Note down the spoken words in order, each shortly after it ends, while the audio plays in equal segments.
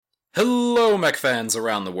Hello, mech fans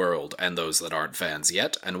around the world, and those that aren't fans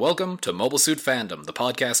yet, and welcome to Mobile Suit Fandom, the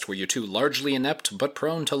podcast where your two largely inept but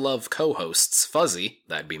prone to love co-hosts, Fuzzy,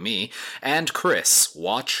 that'd be me, and Chris,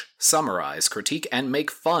 watch, summarize, critique, and make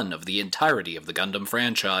fun of the entirety of the Gundam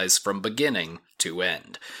franchise from beginning to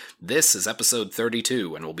end. This is episode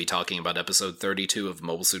 32, and we'll be talking about episode 32 of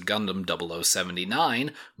Mobile Suit Gundam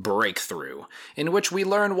 0079, Breakthrough, in which we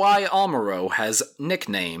learn why Amuro has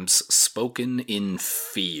nicknames spoken in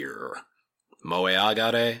fear. Moe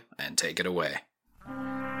agare, and take it away.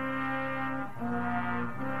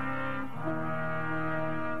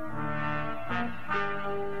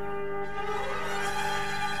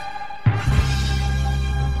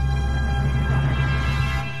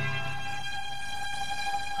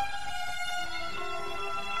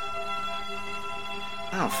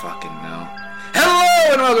 I don't fucking know.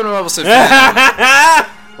 Hello and welcome to Mobile Suit Fandom.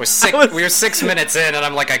 We're 6 minutes in, and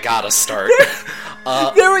I'm like, I gotta start.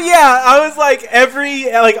 I was like,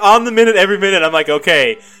 on the minute, every minute, I'm like,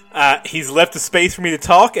 okay, he's left a space for me to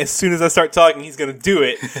talk. As soon as I start talking, he's gonna do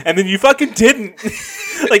it. And then you fucking didn't.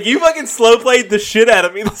 Like, you fucking slow played the shit out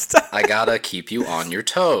of me this time. I gotta keep you on your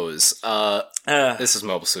toes. This is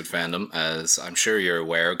Mobile Suit Fandom, as I'm sure you're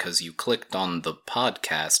aware, because you clicked on the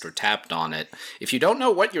podcast or tapped on it. If you don't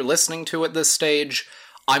know what you're listening to at this stage,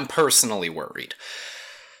 I'm personally worried.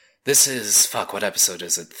 This is, what episode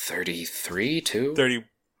is it? 33, 2? 30,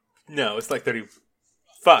 no, it's like 30,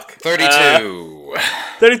 32.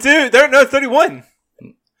 32, no, 31.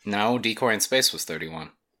 No, Decoy in Space was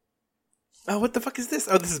 31. Oh, what the fuck is this?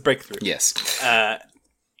 Oh, this is Breakthrough. Yes.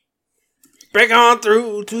 Break on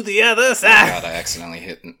through to the other side. Oh god, I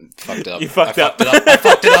accidentally fucked up. You fucked up. I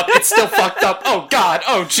fucked it up. It's still fucked up. Oh god.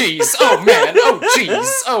 Oh jeez. Oh man. Oh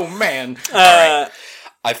jeez. Oh man. Alright.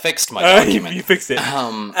 I fixed my document. You fixed it.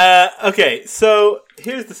 Okay, so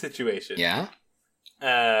here's the situation. Yeah?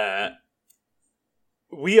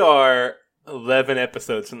 We are 11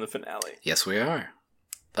 episodes from the finale. Yes, we are.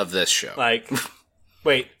 Of this show. Like,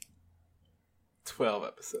 wait. 12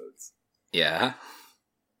 episodes. Yeah?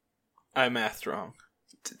 I mathed wrong.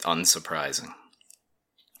 Unsurprising.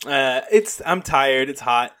 I'm tired. It's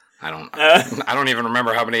hot. I don't even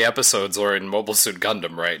remember how many episodes are in Mobile Suit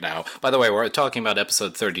Gundam right now. By the way, we're talking about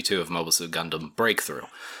episode 32 of Mobile Suit Gundam Breakthrough.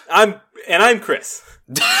 I'm Chris.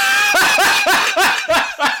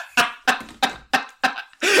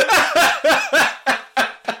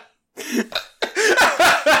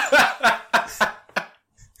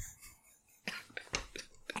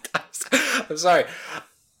 I'm sorry.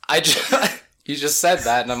 You just said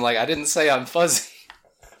that, and I'm like, I didn't say I'm fuzzy.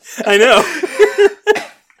 I know.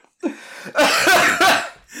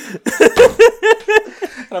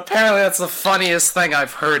 And apparently that's the funniest thing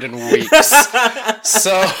I've heard in weeks.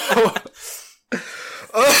 So...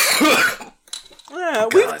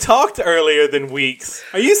 we've talked earlier than weeks.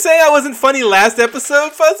 Are you saying I wasn't funny last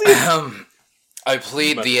episode, Fuzzy? I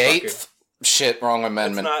plead the 8th. Shit, wrong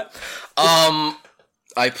amendment.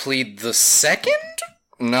 I plead the 2nd?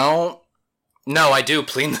 No, I do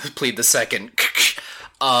plead the 2nd.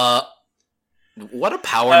 What a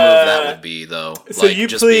power move that would be, though. So like, you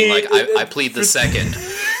just plead, being like, I plead the 2nd.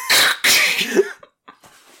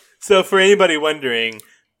 So for anybody wondering,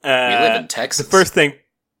 we live in Texas.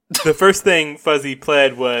 The first thing Fuzzy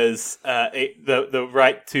pled was the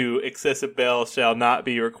right to excessive bail shall not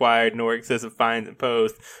be required, nor excessive fines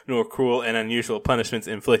imposed, nor cruel and unusual punishments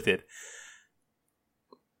inflicted.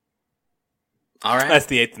 All right. That's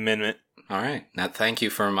the 8th Amendment. All right. Now, thank you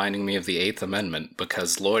for reminding me of the 8th Amendment,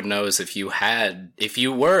 because Lord knows if you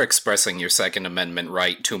were expressing your Second Amendment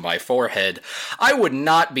right to my forehead, I would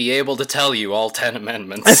not be able to tell you all 10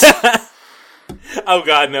 amendments. Oh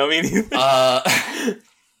God, no, me neither.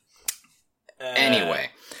 Anyway,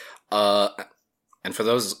 and for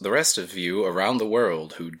the rest of you around the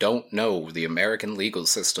world who don't know the American legal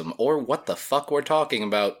system or what the fuck we're talking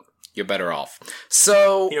about, you're better off.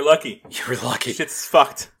 So... You're lucky. You're lucky. Shit's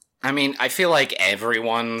fucked. I mean, I feel like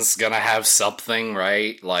everyone's gonna have something,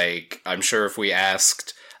 right? Like, I'm sure if we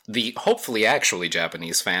asked the hopefully actually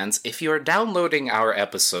Japanese fans, if you're downloading our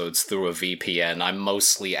episodes through a VPN, I'm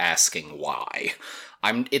mostly asking why.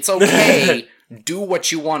 It's okay, do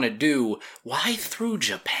what you want to do. Why through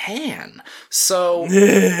Japan? So,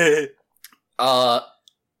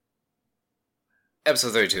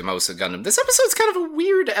 episode 32, Mobile Suit Gundam. This episode's kind of a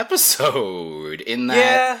weird episode in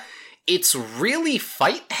that it's really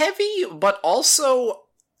fight heavy, but also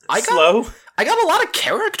I got a lot of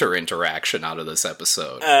character interaction out of this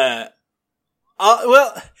episode.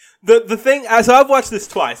 Well, the thing. So I've watched this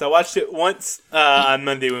twice. I watched it once on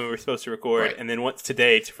Monday when we were supposed to record, Right. and then once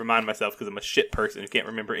today to remind myself because I'm a shit person who can't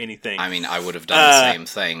remember anything. I mean, I would have done the same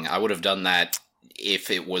thing. I would have done that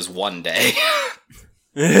if it was one day.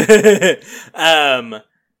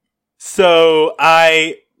 So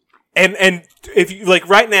and if you like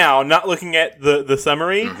right now, not looking at the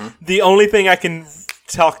summary, the only thing I can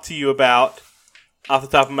talk to you about off the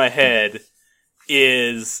top of my head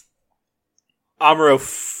is Amuro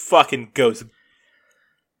fucking goes.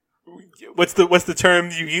 What's the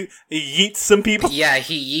term you yeet some people? Yeah,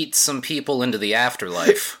 he yeets some people into the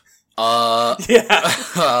afterlife. Yeah.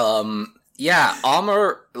 Yeah,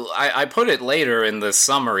 Amuro, I put it later in the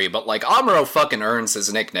summary, but, like, Amuro fucking earns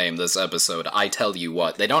his nickname this episode, I tell you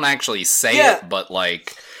what. They don't actually say it, but,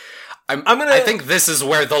 like, I think this is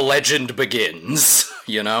where the legend begins,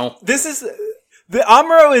 you know? The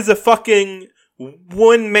Amuro is a fucking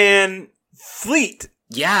one-man fleet.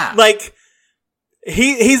 Yeah. Like,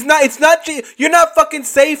 he's not, you're not fucking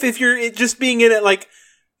safe if you're just being in it, like,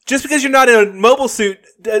 just because you're not in a mobile suit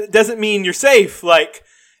doesn't mean you're safe, like,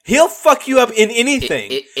 he'll fuck you up in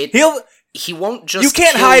anything. He won't just You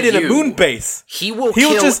can't kill hide in you. a moon base. He'll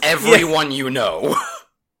kill everyone you know.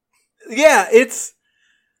 Yeah,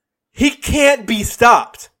 he can't be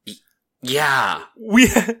stopped. Yeah. We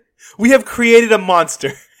have created a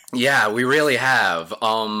monster. Yeah, we really have.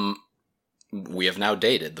 We have now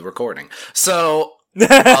dated the recording. So,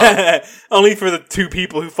 only for the 2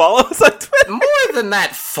 people who follow us on Twitter. more than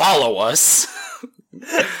that, follow us.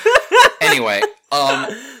 Anyway,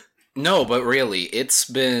 no, but really,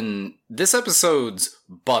 this episode's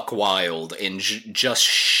buck wild in just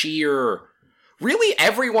sheer, really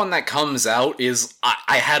everyone that comes out is,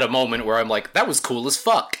 I had a moment where I'm like, that was cool as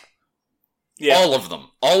fuck. Yeah. All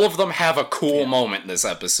of them have a cool moment this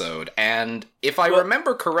episode, and if I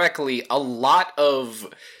remember correctly, a lot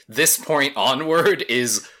of this point onward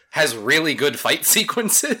has really good fight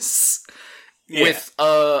sequences. Yeah. With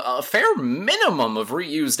a fair minimum of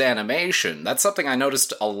reused animation. That's something I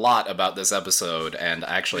noticed a lot about this episode, and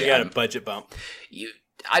actually... You got a budget bump.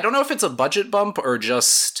 I don't know if it's a budget bump, or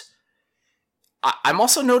just... I'm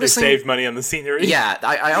also noticing... They saved money on the scenery. Yeah,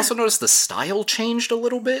 I also noticed the style changed a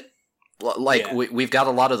little bit. Like, we've got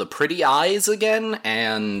a lot of the pretty eyes again,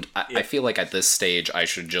 and I feel like at this stage I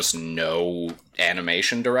should just know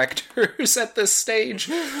animation directors at this stage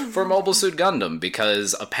for Mobile Suit Gundam,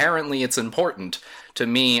 because apparently it's important to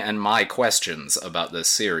me and my questions about this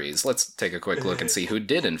series. Let's take a quick look and see who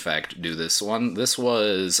did in fact do this one. This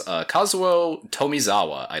was Kazuo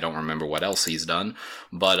Tomizawa. I don't remember what else he's done,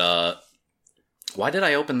 but why did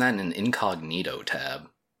I open that in an incognito tab?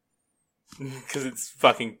 Because it's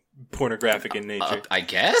fucking pornographic in nature. I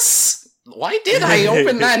guess? Why did I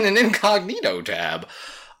open that in an incognito tab?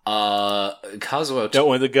 Kazuo... Don't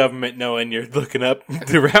want the government knowing you're looking up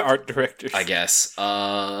the art directors. I guess.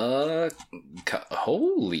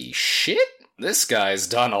 Holy shit! This guy's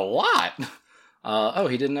done a lot!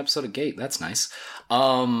 He did an episode of Gate. That's nice.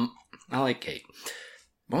 I like Gate.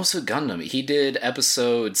 Most of Gundam. He did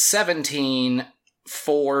episode 17,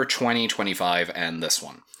 4, 20, 25, and this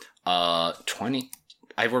one. 20...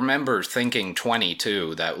 I remember thinking 20,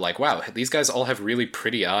 too, that, like, wow, these guys all have really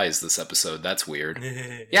pretty eyes this episode. That's weird.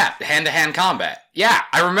 Yeah, hand-to-hand combat. Yeah,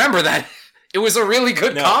 I remember that. It was a really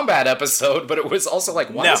good combat episode, but it was also like,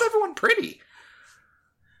 why is everyone pretty?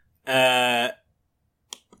 I'll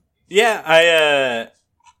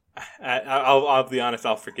be honest,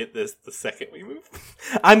 I'll forget this the second we move.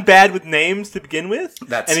 I'm bad with names to begin with.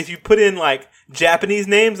 And if you put in, like, Japanese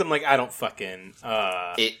names, I'm like, I don't fucking...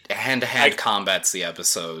 Hand-to-hand combat's the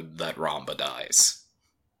episode that Ramba dies.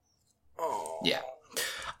 Oh. Yeah.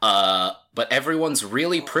 But everyone's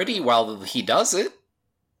really pretty while he does it.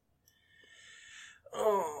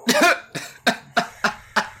 Oh.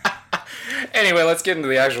 Anyway, let's get into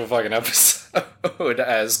the actual fucking episode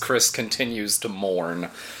as Chris continues to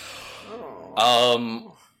mourn.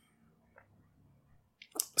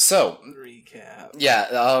 So, recap. Yeah,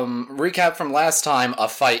 recap from last time, a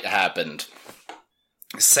fight happened.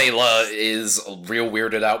 Sayla is real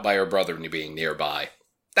weirded out by her brother being nearby.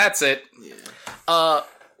 That's it. Yeah. Are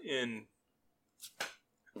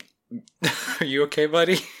you okay,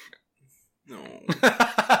 buddy? No.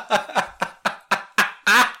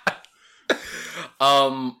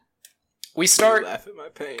 We start... You laugh at my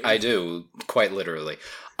pain. I do, quite literally.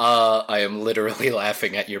 I am literally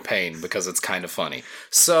laughing at your pain because it's kind of funny.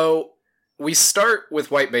 So, we start with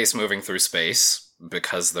White Base moving through space,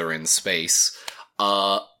 because they're in space.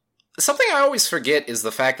 Something I always forget is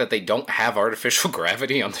the fact that they don't have artificial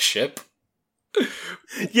gravity on the ship.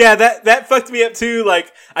 Yeah, that fucked me up too.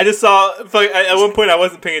 Like, I just saw at one point I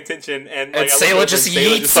wasn't paying attention, and like, Sayla just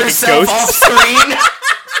yeets herself off screen.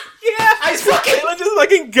 Yeah, Sayla just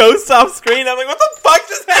fucking ghosts off screen. I'm like, what the fuck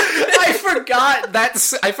just happened?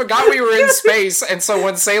 I forgot we were in space, and so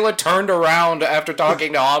when Sayla turned around after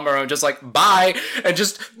talking to Amuro and just like, bye, and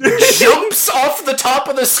just jumps off the top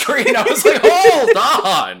of the screen, I was like, hold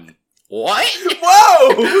on. What?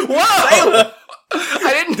 Whoa! Sayla!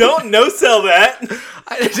 Don't no-sell that.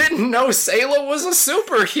 I didn't know Sayla was a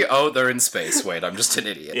superhero. Oh, they're in space. Wait, I'm just an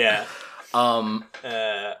idiot. Yeah.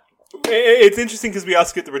 It's interesting because we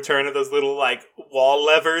also get the return of those little, like, wall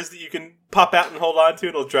levers that you can pop out and hold on to,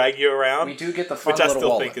 and it'll drag you around. We do get the fun which I little still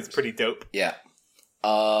wall think levers. is pretty dope. Yeah.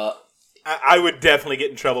 I would definitely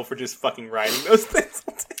get in trouble for just fucking riding those things.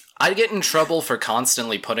 I'd get in trouble for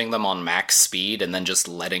constantly putting them on max speed and then just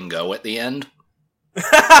letting go at the end.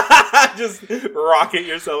 Just rocket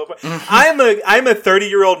yourself. I'm a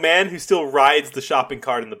 30-year-old man who still rides the shopping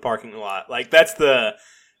cart in the parking lot. Like, that's the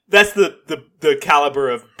caliber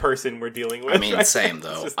of person we're dealing with. I mean, right? same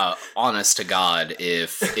though. Honest to God,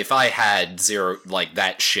 if I had zero, like,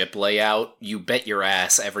 that ship layout, you bet your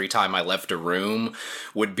ass every time I left a room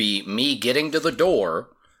would be me getting to the door,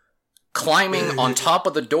 climbing on top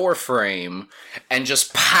of the door frame, and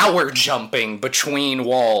just power jumping between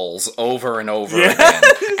walls over and over again.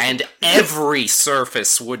 And every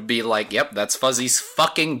surface would be like, yep, that's Fuzzy's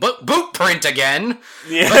fucking boot print again.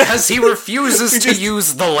 Yeah. Because he refuses to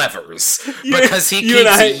use the levers. Because he keeps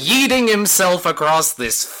yeeting himself across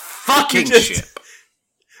this fucking ship.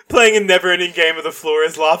 Playing a never-ending game of the floor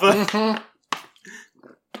is lava. Mm-hmm.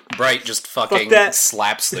 Bright just fucking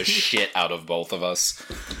slaps the shit out of both of us.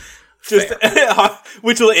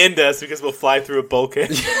 Which will end us because we'll fly through a bulkhead.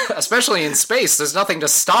 Especially in space, there's nothing to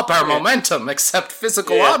stop our momentum except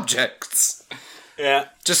physical objects. Yeah.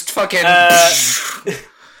 Just fucking...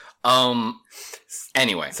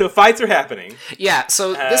 Anyway. So fights are happening. Yeah,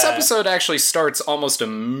 so this episode actually starts almost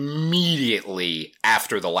immediately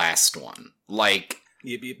after the last one. Like,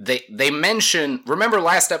 they mention... Remember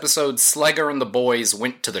last episode, Sleggar and the boys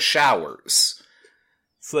went to the showers.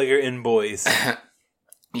 Sleggar and boys.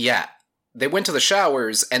 Yeah, they went to the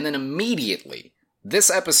showers, and then immediately, this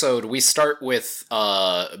episode, we start with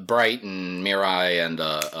Bright and Mirai and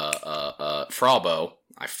Fraubo.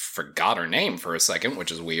 I forgot her name for a second,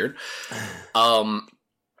 which is weird.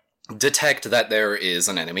 Detect that there is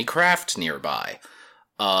an enemy craft nearby.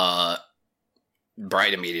 Bright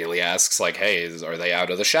immediately asks, like, hey, are they out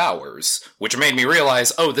of the showers? Which made me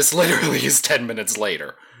realize, oh, this literally is 10 minutes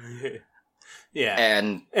later. Yeah.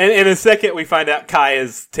 And in a second, we find out Kai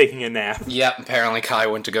is taking a nap. Yeah, apparently Kai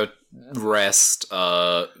went to go rest.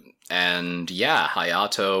 And yeah,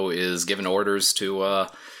 Hayato is given orders to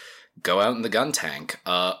go out in the gun tank.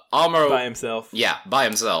 Amuro... By himself. Yeah, by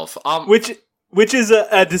himself. Which is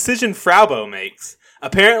a decision Fraubo makes.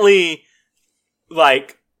 Apparently,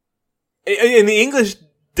 like, in the English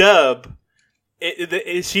dub, they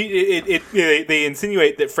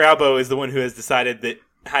insinuate that Fraubo is the one who has decided that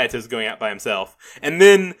Hayato's going out by himself. And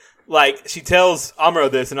then, like, she tells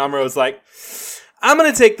Amuro this, and Amuro's like, I'm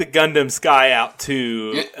gonna take the Gundam Sky out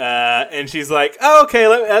too. And she's like, oh, okay,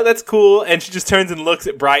 that's cool. And she just turns and looks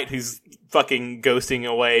at Bright, who's fucking ghosting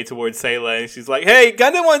away towards Sayla, and she's like, hey,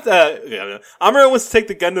 Amuro wants to take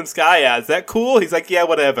the Gundam Sky out. Is that cool? He's like, yeah,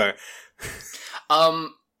 whatever.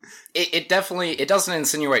 It definitely, it doesn't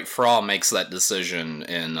insinuate Fra makes that decision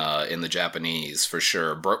in the Japanese, for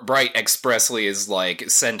sure. Bright expressly is like,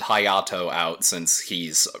 send Hayato out since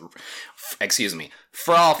he's... Excuse me.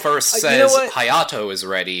 Fra first says Hayato is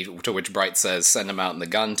ready, to which Bright says send him out in the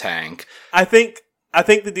gun tank. I think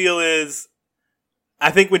the deal is... I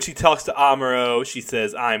think when she talks to Amuro, she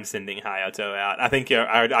says, I'm sending Hayato out. I think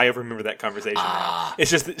I remember that conversation now. It's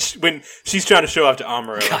just that when she's trying to show off to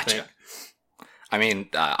Amuro, gotcha. I think. I mean,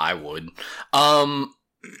 I would.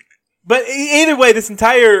 But either way, this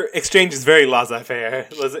entire exchange is very laissez-faire.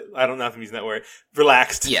 I don't know if I'm using that word.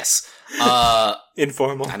 Relaxed. Yes.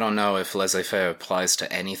 Informal. I don't know if laissez-faire applies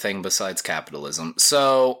to anything besides capitalism.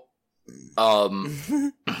 So,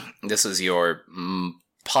 this is your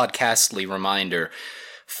podcastly reminder.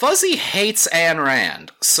 Fuzzy hates Ayn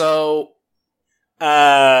Rand. So,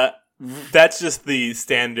 that's just the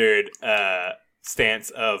standard stance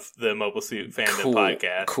of the Mobile Suit Fandom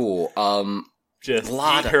podcast. Cool. Just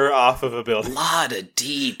eat her off of a building. Lot of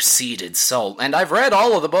deep-seated soul. And I've read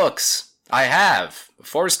all of the books. I have.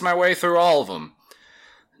 Forced my way through all of them.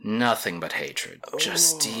 Nothing but hatred.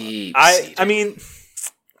 Just deep-seated. I mean,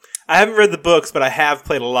 I haven't read the books, but I have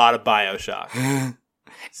played a lot of BioShock.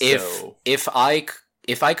 If I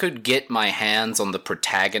if I could get my hands on the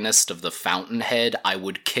protagonist of the Fountainhead, I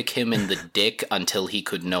would kick him in the dick until he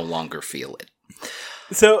could no longer feel it.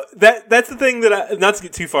 So that's the thing that not to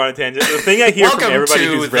get too far on a tangent. The thing I hear from everybody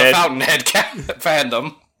who's read Fountainhead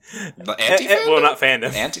fandom. Anti-fandom? Well, not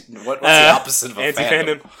fandom. What's the opposite of a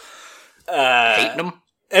anti-fandom? Hating them?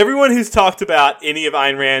 Everyone who's talked about any of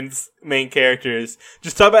Ayn Rand's main characters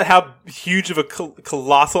just talk about how huge of a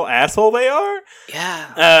colossal asshole they are.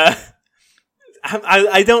 Yeah.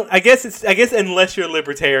 I guess unless you're a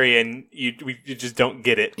libertarian, you just don't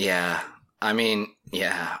get it. Yeah. I mean,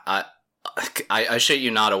 yeah. I shit you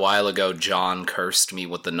not, a while ago, John cursed me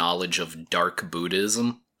with the knowledge of dark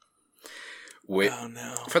Buddhism. Oh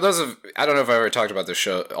no! For those I don't know if I ever talked about this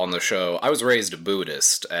on the show. I was raised a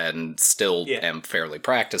Buddhist and still am fairly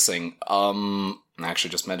practicing. I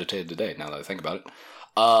actually just meditated today. Now that I think about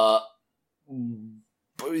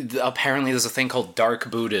it, apparently there's a thing called dark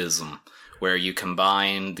Buddhism, where you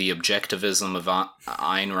combine the objectivism of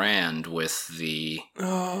Ayn Rand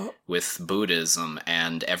with Buddhism,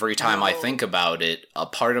 and every time I think about it, a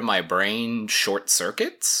part of my brain short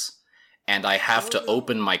circuits. And I have to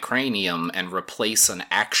open my cranium and replace an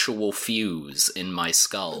actual fuse in my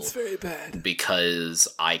skull. That's very bad. Because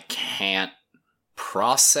I can't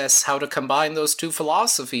process how to combine those two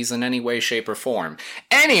philosophies in any way, shape, or form.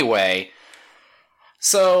 Anyway,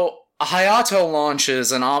 so Hayato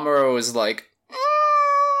launches and Amuro is like,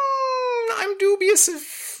 I'm dubious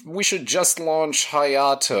if we should just launch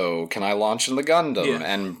Hayato. Can I launch in the Gundam? Yeah.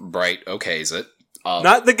 And Bright okays it.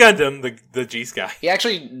 Not the Gundam, the G-Sky. He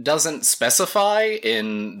actually doesn't specify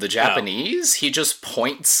in the Japanese. He just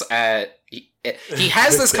points at... He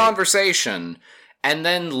has this conversation, and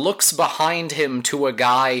then looks behind him to a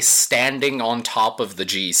guy standing on top of the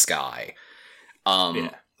G-Sky.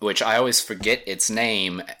 Which I always forget its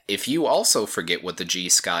name. If you also forget what the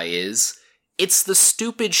G-Sky is, it's the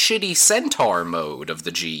stupid, shitty Centaur mode of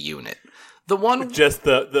the G-Unit. The one... Just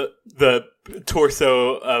the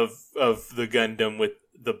torso of the Gundam with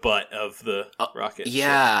the butt of the rocket.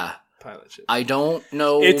 Yeah. Pilot ship. I don't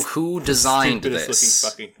know who designed this.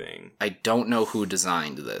 Looking fucking thing. I don't know who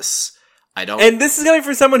designed this. And this is coming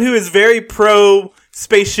from someone who is very pro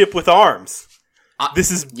spaceship with arms. This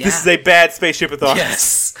is a bad spaceship with arms.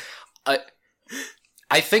 Yes.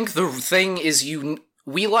 I think the thing is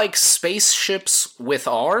we like spaceships with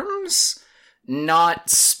arms, not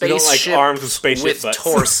spaceships like arms with spaceship with butts.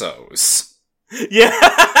 Torsos. Yeah.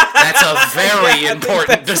 That's a very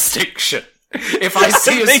important distinction. If I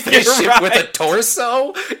see a spaceship with a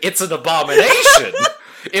torso, it's an abomination.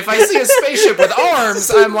 If I see a spaceship with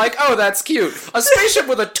arms, I'm like, oh, that's cute. A spaceship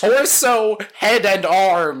with a torso, head, and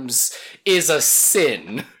arms is a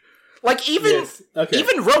sin. Like, even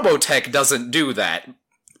Robotech doesn't do that.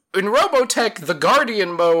 In Robotech, the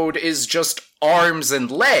Guardian mode is just arms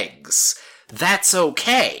and legs. That's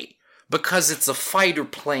okay, because it's a fighter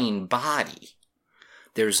plane body.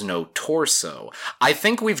 There's no torso. I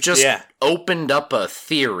think we've just opened up a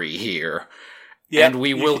theory here, and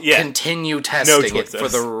we will continue testing it for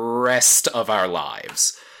the rest of our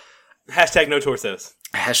lives. Hashtag no torsos.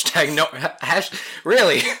 Hashtag no...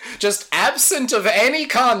 really, just absent of any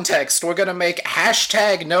context, we're gonna make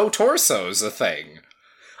hashtag no torsos a thing.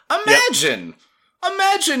 Imagine!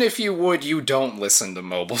 Imagine, if you would, you don't listen to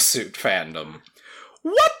Mobile Suit Fandom.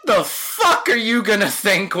 What the fuck are you gonna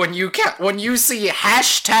think when you see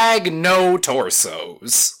hashtag no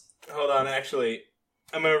torsos? Hold on, actually,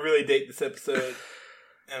 I'm gonna really date this episode.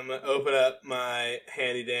 I'm gonna open up my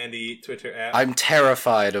handy-dandy Twitter app. I'm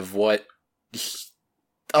terrified of what...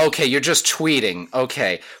 Okay, you're just tweeting.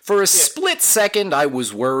 Okay. For a split second, I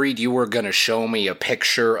was worried you were gonna show me a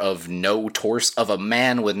picture of of a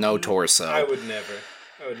man with no torso. I would never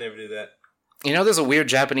do that. You know, there's a weird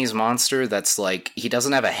Japanese monster that's like, he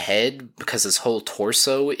doesn't have a head because his whole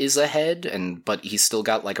torso is a head, but he's still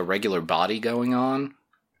got like a regular body going on.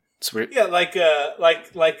 It's weird. Yeah, like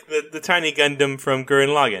the tiny Gundam from Gurren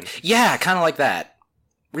Lagann. Yeah, kind of like that.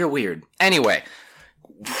 Real weird. Anyway,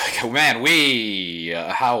 man,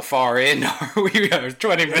 how far in are we? We are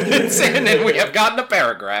 20 minutes in and we have gotten a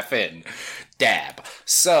paragraph in. Dab.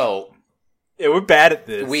 So... Yeah, we're bad at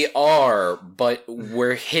this. We are, but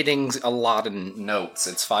we're hitting a lot of notes.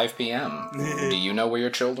 It's 5 p.m. Do you know where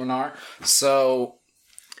your children are? So,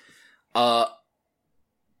 Amuro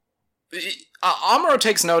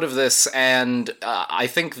takes note of this, and I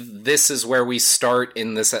think this is where we start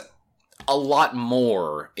in this a lot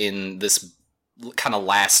more in this kind of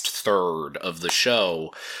last third of the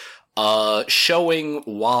show, showing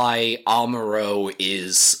why Amuro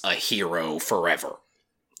is a hero forever.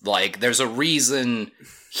 Like, there's a reason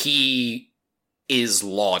he is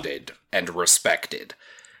lauded and respected.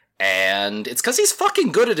 And it's because he's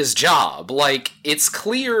fucking good at his job. Like, it's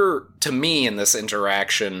clear to me in this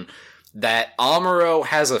interaction that Amuro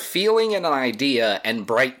has a feeling and an idea, and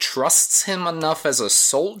Bright trusts him enough as a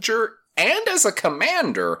soldier and as a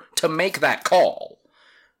commander to make that call.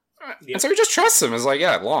 Yep. And so he just trusts him. He's like,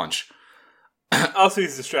 yeah, launch. Also,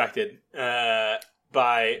 he's distracted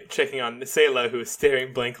by checking on Sayla, who is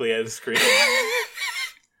staring blankly at his screen.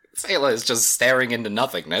 Sayla is just staring into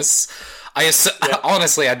nothingness.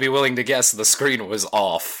 Honestly, I'd be willing to guess the screen was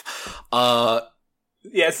off.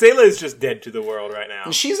 Yeah, Sayla is just dead to the world right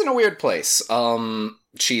now. She's in a weird place. We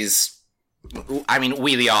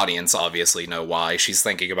the audience obviously know why. She's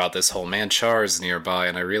thinking about this whole man Char's nearby,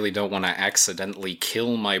 and I really don't want to accidentally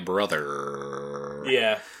kill my brother.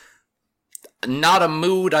 Yeah. Not a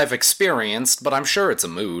mood I've experienced, but I'm sure it's a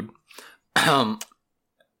mood. Yeah,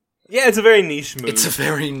 it's a very niche mood. It's a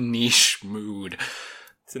very niche mood.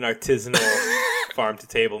 It's an artisanal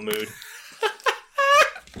farm-to-table mood.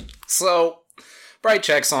 So, Bright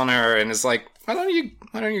checks on her and is like, why don't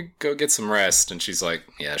you go get some rest? And she's like,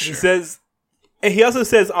 yeah, sure. He also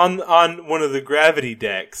says on one of the gravity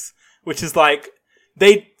decks, which is like,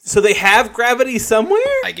 they have gravity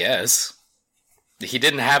somewhere? I guess. I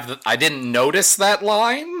didn't notice that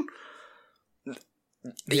line?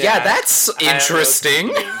 Yeah, that's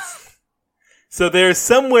interesting. So there's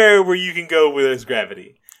somewhere where you can go where there's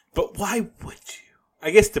gravity. But why would you?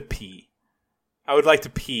 I guess to pee. I would like to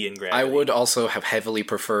pee in gravity. I would also have heavily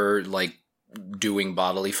preferred, like, doing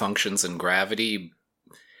bodily functions in gravity.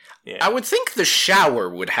 Yeah. I would think the shower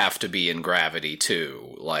would have to be in gravity,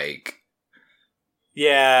 too. Like...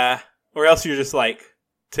 Yeah. Or else you're just, like,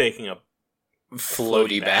 taking a...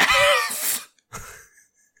 floaty bath.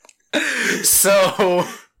 So...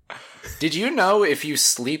 Did you know if you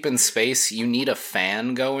sleep in space, you need a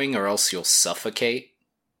fan going or else you'll suffocate?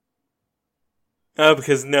 Oh,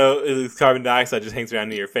 because carbon dioxide just hangs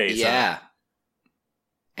around in your face. Yeah. Huh?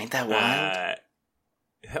 Ain't that wild?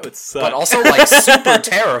 That would suck. But also, like, super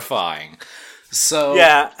terrifying. So...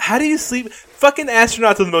 Yeah, how do you sleep? Fucking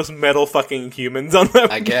astronauts are the most metal fucking humans on the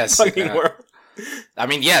fucking world. I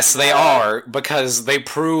mean, yes, they are, because they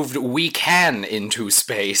proved we can into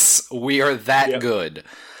space. We are that good.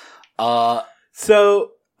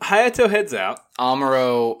 So, Hayato heads out.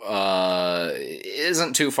 Amuro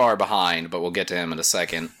isn't too far behind, but we'll get to him in a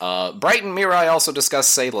second. Bright and Mirai also discuss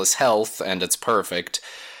Sayla's health, and it's perfect.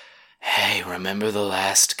 Hey, remember the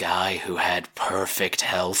last guy who had perfect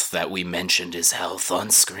health that we mentioned his health on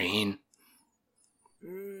screen?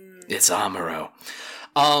 It's Amuro.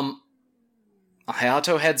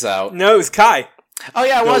 Hayato heads out. No, it was Kai. Oh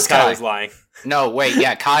yeah, it was Kai. Kai was lying. No, wait,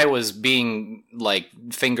 yeah, Kai was being, like,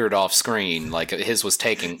 fingered off screen, like, his was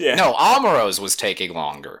taking... Yeah. No, Amuro's was taking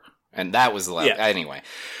longer, and that was... Anyway.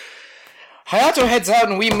 Hayato heads out,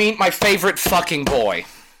 and we meet my favorite fucking boy.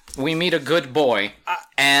 We meet a good boy,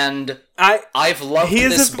 and I've loved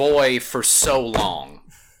this boy for so long.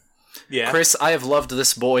 Yeah. Chris, I have loved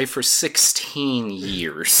this boy for 16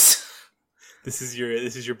 years. This is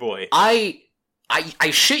your boy. I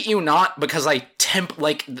shit you not, because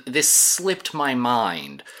this slipped my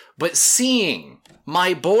mind, but seeing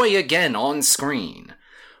my boy again on screen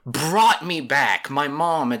brought me back. My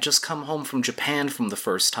mom had just come home from Japan from the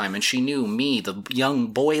first time, and she knew me, the young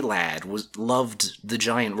boy lad, loved the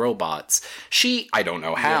giant robots. She, I don't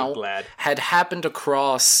know how, had happened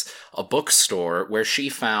across a bookstore where she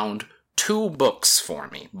found 2 books for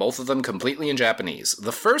me, both of them completely in Japanese.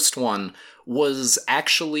 The first one was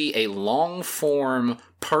actually a long-form,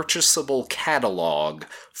 purchasable catalog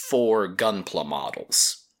for Gunpla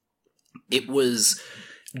models. It was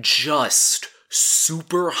just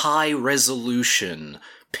super high-resolution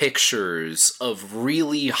pictures of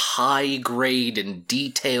really high-grade and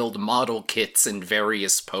detailed model kits in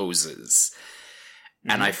various poses.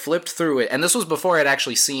 And I flipped through it, and this was before I'd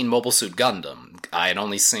actually seen Mobile Suit Gundam. I had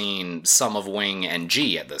only seen some of Wing and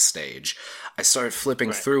G at this stage. I started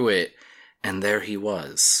flipping through it, and there he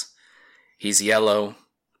was. He's yellow.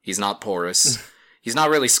 He's not porous. He's not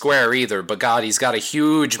really square either, but God, he's got a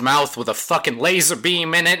huge mouth with a fucking laser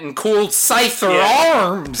beam in it and cool Scyther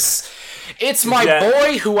arms! It's my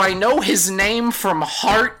boy who I know his name from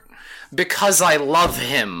heart because I love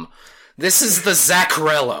him. This is the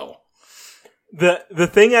Zachrello. The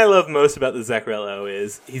thing I love most about the Zachrello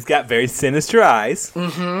is he's got very sinister eyes,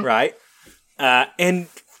 right? And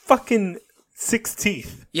fucking 6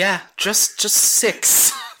 teeth. Yeah, just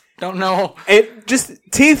 6. Don't know. And just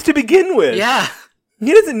teeth to begin with. Yeah.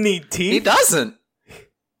 He doesn't need teeth. He doesn't.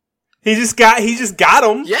 He just got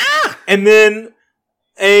them. Yeah. And then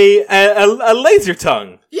a laser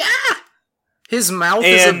tongue. Yeah. His mouth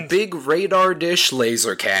is a big radar dish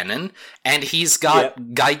laser cannon, and he's got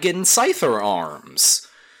Gigan Scyther arms.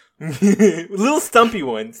 Little stumpy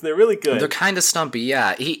ones. They're really good. They're kind of stumpy,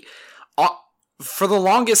 yeah. For the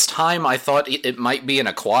longest time, I thought it might be an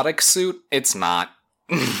aquatic suit. It's not.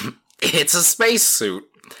 It's a space suit.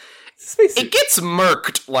 It gets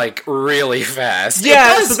murked, like, really fast.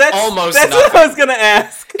 Yeah, it does that's nothing. what I was gonna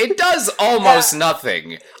ask. It does almost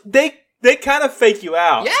nothing. They kind of fake you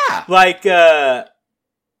out. Yeah. Like,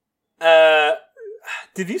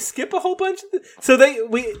 did you skip a whole bunch of So they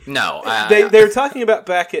were talking about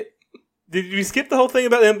back at... Did you skip the whole thing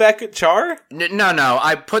about them back at Char? No.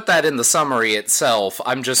 I put that in the summary itself.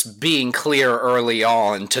 I'm just being clear early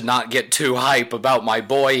on to not get too hype about my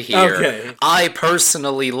boy here. Okay. I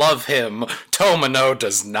personally love him. Tomino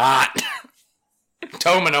does not.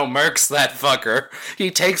 Tomino murks that fucker. He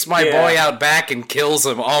takes my boy out back and kills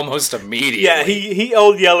him almost immediately. Yeah, he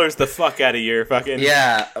old yellers the fuck out of your fucking...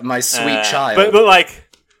 Yeah, my sweet child. But like,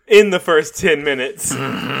 in the first 10 minutes.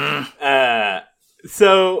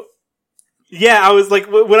 So... Yeah, I was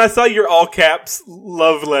like, when I saw your all caps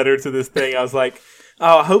love letter to this thing, I was like,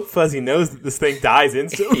 oh, I hope Fuzzy knows that this thing dies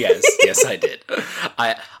instantly. Yes, I did.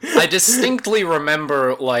 I distinctly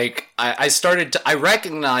remember, like, I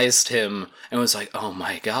recognized him and was like, oh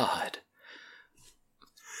my god.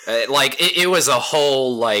 It was a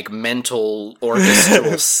whole, like, mental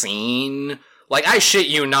orchestral scene. Like, I shit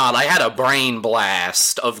you not, I had a brain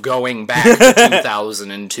blast of going back to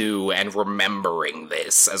 2002 and remembering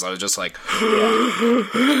this, as I was just like... For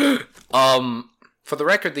the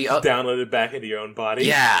record, downloaded back into your own body.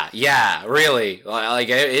 Yeah, really. Like,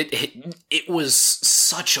 it was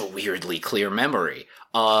such a weirdly clear memory.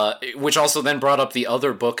 Which also then brought up the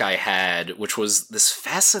other book I had, which was this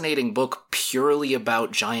fascinating book purely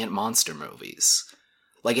about giant monster movies.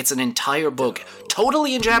 Like, it's an entire book,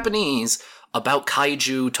 totally in Japanese, about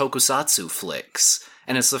kaiju tokusatsu flicks.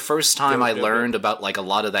 And it's the first time I learned about, like, a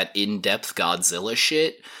lot of that in-depth Godzilla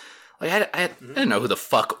shit. Like, I didn't know who the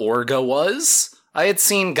fuck Orga was. I had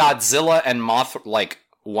seen Godzilla and Mothra, like,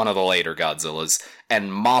 one of the later Godzillas,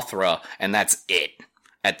 and Mothra, and that's it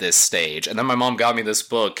at this stage. And then my mom got me this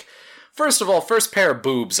book. First of all, first pair of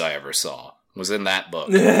boobs I ever saw was in that book.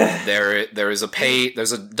 There's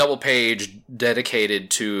a double page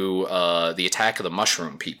dedicated to the Attack of the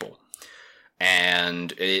Mushroom People.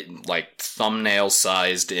 And it, like,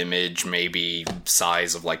 thumbnail-sized image, maybe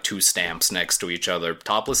size of, like, 2 stamps next to each other.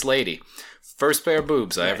 Topless lady. First pair of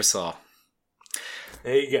boobs I ever saw.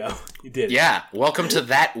 There you go. You did it. Yeah, welcome to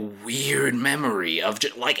that weird memory of,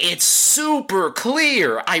 like, it's super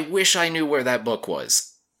clear. I wish I knew where that book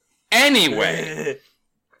was. Anyway,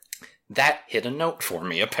 that hit a note for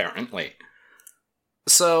me, apparently.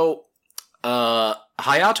 So,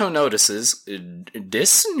 Hayato notices,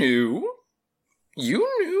 this new... You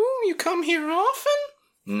knew you come here often?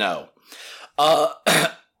 No.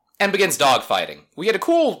 And begins dogfighting. We had a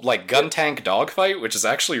cool, like, gun tank dogfight, which is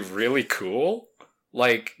actually really cool.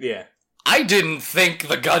 Like, yeah. I didn't think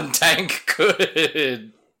the gun tank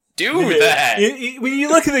could do that. When you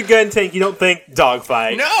look at the gun tank, you don't think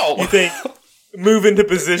dogfight. No! You think move into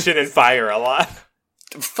position and fire a lot.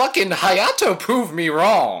 Fucking Hayato proved me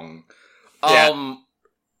wrong. Yeah.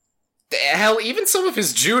 Hell, even some of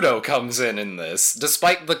his judo comes in this,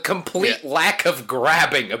 despite the complete lack of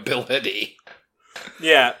grabbing ability.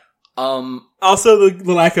 Yeah. Also,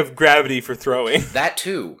 the lack of gravity for throwing. That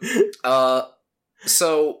too.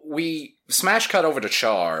 So we smash cut over to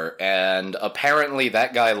Char, and apparently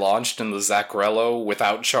that guy launched in the Zachrello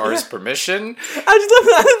without Char's permission. I just love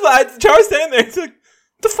that. Char's standing there. It's like,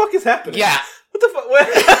 what the fuck is happening? Yeah. What the fuck?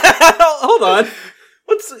 Hold on.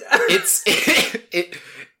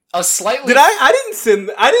 A slightly... I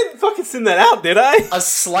didn't fucking send that out, did I? A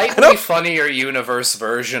slightly funnier universe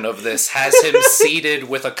version of this has him seated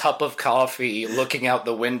with a cup of coffee, looking out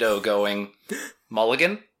the window going,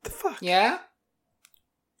 Mulligan? The fuck? Yeah?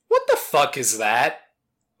 What the fuck is that?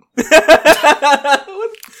 What the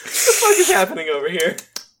fuck is happening over here?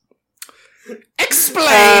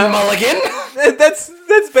 Explain, Mulligan! That's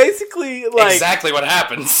basically, like... Exactly what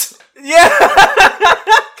happens. Yeah!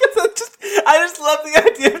 I just love the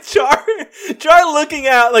idea of Char looking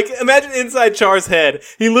out, like, imagine inside Char's head.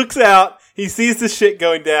 He looks out, he sees the shit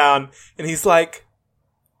going down, and he's like,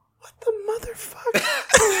 what the motherfucker?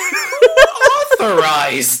 Who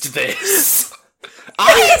authorized this?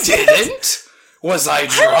 I didn't! Was I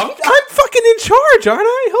drunk? I'm fucking in charge, aren't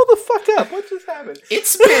I? Hold the fuck up. What just happened?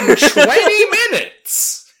 It's been 20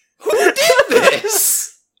 minutes! Who did this?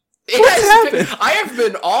 What happened? I have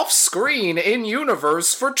been off-screen in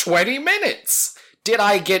universe for 20 minutes. Did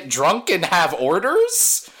I get drunk and have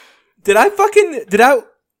orders? Did I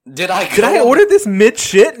order this mid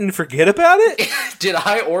shit and forget about it? Did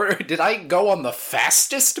I go on the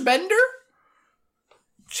fastest bender?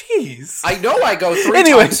 Jeez. I know I go 3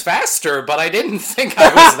 times faster, but I didn't think I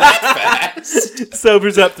was that fast.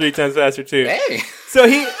 Sobers up 3 times faster too. Hey. So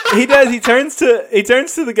he turns to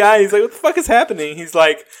the guy and he's like, what the fuck is happening? He's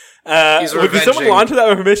like, did someone launch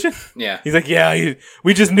without permission? Yeah. He's like, yeah,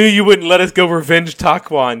 we just knew you wouldn't let us go revenge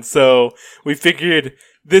Taquan, so we figured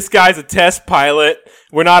this guy's a test pilot.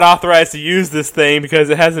 We're not authorized to use this thing because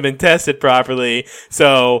it hasn't been tested properly.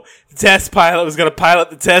 So the test pilot was going to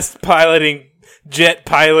pilot the test piloting jet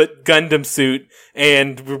pilot Gundam suit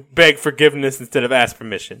and beg forgiveness insteed of ask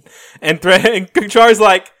permission. And Char's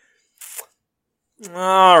like,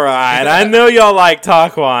 all right, I know y'all like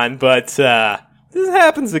Taquan, but this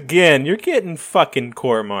happens again. You're getting fucking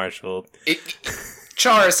court-martialed.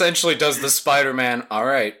 Char essentially does the Spider-Man, all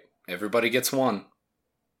right, everybody gets one.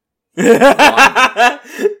 All right,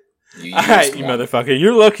 you motherfucker.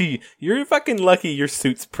 You're lucky. You're fucking lucky your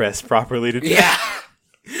suit's pressed properly today. Yeah.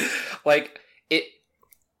 Like,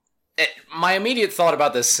 my immediate thought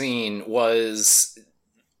about this scene was,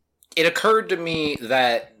 it occurred to me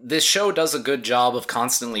that this show does a good job of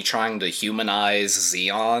constantly trying to humanize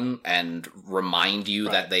Zeon and remind you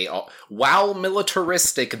that they are, while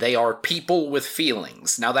militaristic, they are people with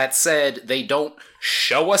feelings. Now, that said, they don't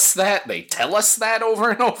show us that. They tell us that over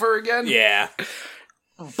and over again. Yeah.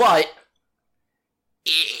 But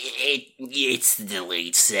it's the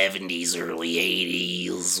late 70s, early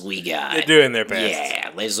 80s. They're doing their best.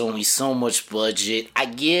 Yeah, there's only so much budget. I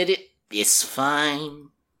get it. It's fine.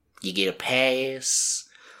 You get a pass.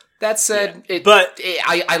 That said,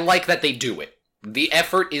 I like that they do it. The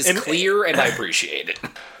effort is clear, and I appreciate it.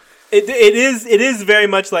 It is very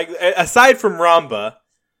much like, aside from Ramba,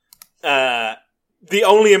 the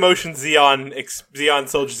only emotion Zeon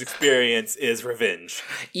soldiers experience is revenge.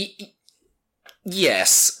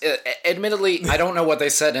 Yes. Admittedly, I don't know what they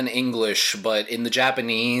said in English, but in the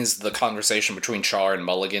Japanese, the conversation between Char and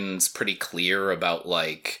Mulligan's pretty clear about,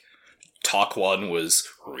 like, Taquan was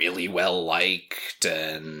really well liked,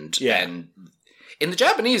 and in the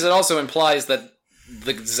Japanese, it also implies that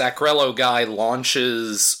the Zacrello guy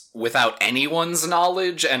launches without anyone's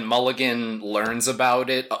knowledge, and Mulligan learns about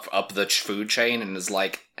it up the food chain and is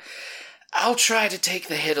like, I'll try to take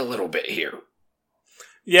the hit a little bit here.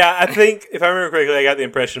 Yeah, I think, if I remember correctly, I got the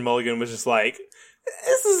impression Mulligan was just like,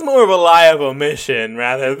 this is more of a lie of omission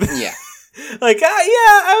rather than... Yeah. Like,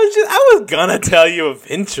 I was gonna tell you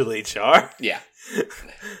eventually, Char. Yeah.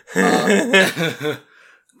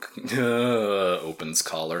 Opens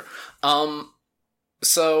collar.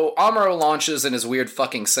 So, Amuro launches in his weird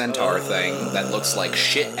fucking centaur thing that looks like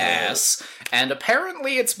shit ass, and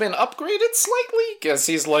apparently it's been upgraded slightly, because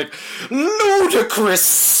he's like, ludicrous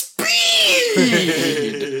speed!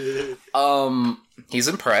 He's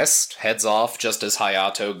impressed, heads off just as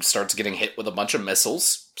Hayato starts getting hit with a bunch of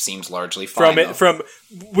missiles. Seems largely fine.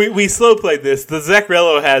 We slow played this. The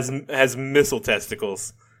Zacrello has missile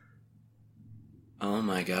testicles. Oh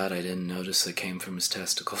my god, I didn't notice it came from his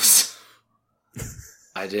testicles.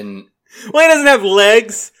 I didn't... Well, he doesn't have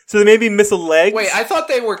legs, so they may be missile legs. Wait, I thought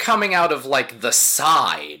they were coming out of, like, the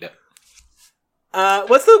side.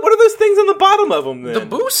 What are those things on the bottom of them, then? The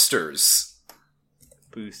boosters.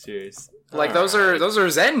 Like, those are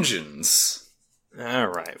his engines.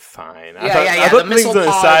 Alright, fine. I thought the missile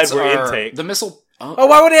pods were intake. The missile... Oh,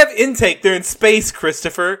 why would they have intake? They're in space,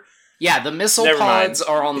 Christopher. Yeah, the missile pods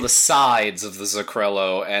are on the sides of the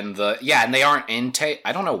Zacrello, and and they aren't intake.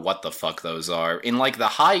 I don't know what the fuck those are. In, like, the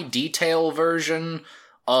high detail version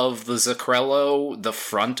of the Zacrello, the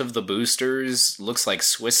front of the boosters looks like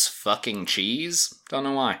Swiss fucking cheese. Don't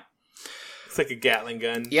know why. It's like a Gatling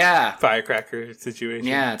gun. Yeah. Firecracker situation.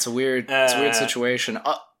 Yeah, it's a weird situation.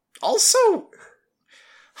 Also,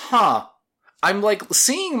 I'm, like,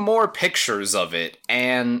 seeing more pictures of it,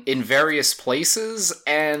 and in various places,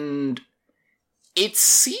 and it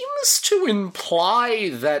seems to imply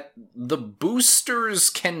that the boosters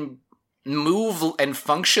can move and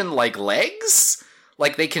function like legs?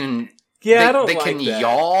 Like, they can... Yeah, they can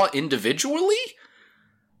yaw individually?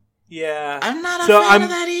 Yeah. I'm not a fan of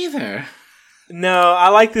that either. No, I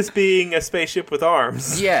like this being a spaceship with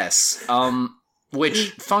arms. Yes,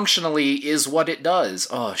 which functionally is what it does.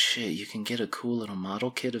 Oh shit, you can get a cool little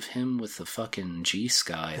model kit of him with the fucking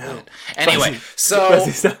G-Sky. No. Anyway,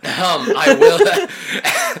 I will...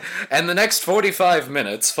 And the next 45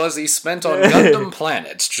 minutes, Fuzzy spent on Gundam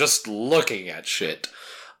Planet, just looking at shit.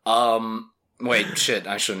 Wait, shit,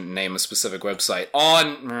 I shouldn't name a specific website.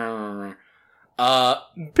 On...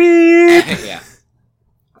 Beep! Yeah.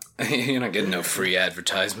 You're not getting no free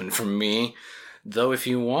advertisement from me. Though if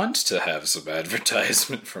you want to have some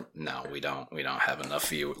advertisement from... No, we don't. We don't have enough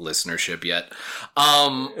listenership yet.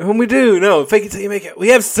 When we do, no, fake it till you make it. We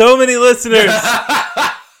have so many listeners.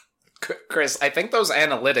 Chris, I think those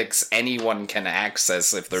analytics anyone can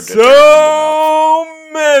access if they're so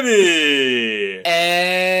many.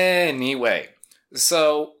 Anyway,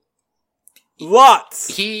 so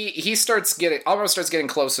lots. He starts getting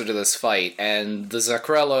closer to this fight, and the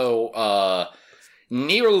Zakrello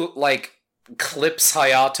near clips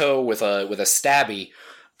Hayato with a stabby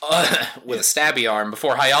arm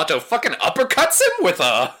before Hayato fucking uppercuts him with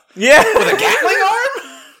a Gatling arm.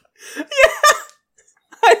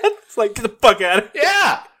 It's like, get the fuck out of here.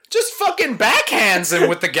 Yeah, just fucking backhands him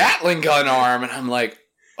with the Gatling gun arm, and I'm like,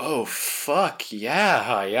 oh fuck yeah,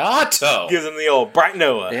 Hayato gives him the old Bright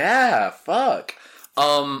Noah. Yeah, fuck.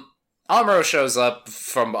 Amuro shows up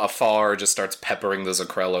from afar, just starts peppering the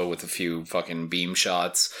Zakrello with a few fucking beam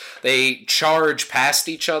shots. They charge past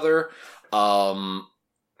each other. Zakrello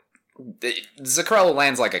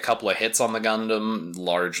lands like a couple of hits on the Gundam,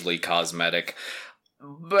 largely cosmetic,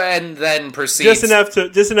 and then proceeds...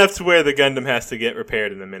 Just enough to where the Gundam has to get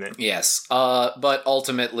repaired in a minute. Yes, but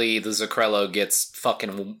ultimately the Zakrello gets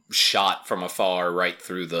fucking shot from afar right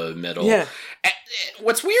through the middle. Yeah. And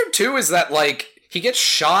what's weird, too, is that, he gets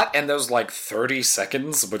shot and there's 30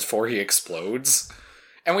 seconds before he explodes.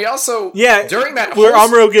 And we also... Yeah, during that where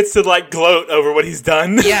Amuro gets to, gloat over what he's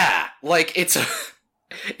done. Yeah,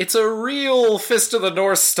 it's a real Fist of the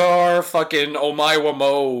North Star fucking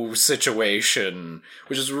Omaiwa situation,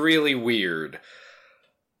 which is really weird.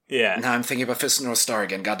 Yeah. Now I'm thinking about Fist of the North Star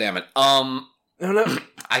again, goddammit. No.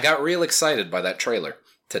 I got real excited by that trailer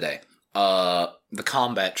today. The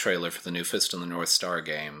combat trailer for the new Fist of the North Star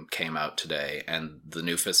game came out today, and the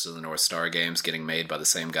new Fist of the North Star game's getting made by the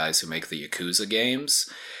same guys who make the Yakuza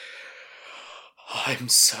games. I'm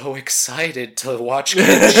so excited to watch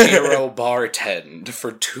Kenshiro bartend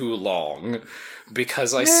for too long,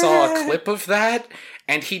 because I saw a clip of that,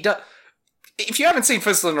 and he does... If you haven't seen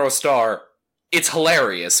Fist of the North Star, it's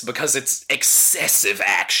hilarious, because it's excessive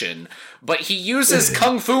action, but he uses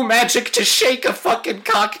kung fu magic to shake a fucking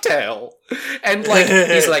cocktail. And,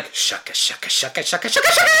 he's like, shaka, shaka, shaka, shaka, shaka,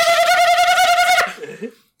 shaka!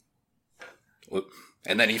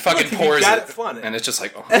 And then he fucking pours it, and it's just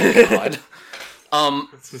like, oh my god.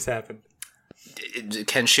 What's just happened?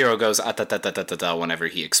 Kenshiro goes ah-ta-ta-ta-ta-ta whenever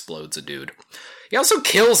he explodes a dude. He also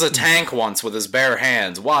kills a tank once with his bare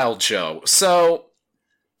hands. Wild show. So,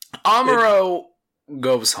 Amuro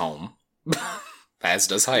goes home. As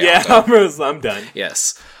does Hayato. Yeah, I'm done.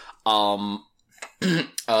 Yes. Amuro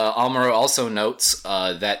also notes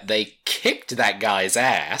that they kicked that guy's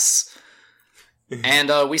ass.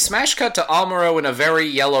 And we smash cut to Amuro in a very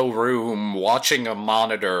yellow room watching a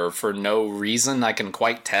monitor for no reason I can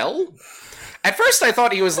quite tell. At first I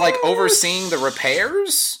thought he was overseeing the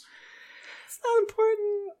repairs. It's not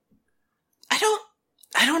important.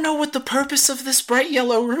 I don't know what the purpose of this bright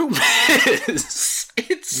yellow room is.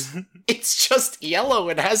 It's just yellow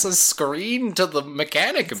and has a screen to the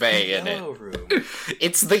mechanic bay in it. Room.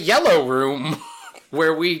 It's the yellow room.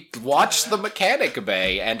 Where we watch the mechanic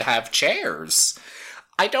bay and have chairs.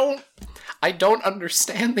 I don't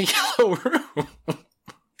understand the yellow room.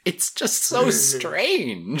 It's just so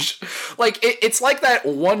strange. It's like that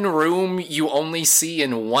one room you only see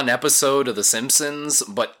in one episode of The Simpsons,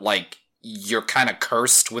 but, you're kind of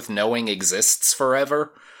cursed with knowing exists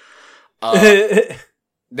forever.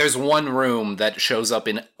 There's one room that shows up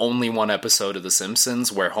in only one episode of The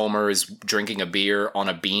Simpsons where Homer is drinking a beer on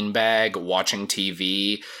a beanbag, watching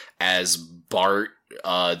TV as Bart,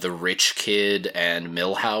 the rich kid, and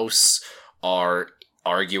Milhouse are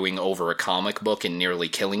arguing over a comic book and nearly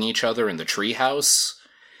killing each other in the treehouse.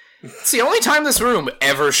 It's the only time this room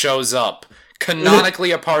ever shows up,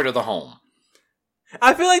 canonically a part of the home.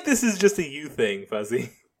 I feel like this is just a you thing,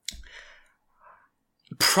 Fuzzy.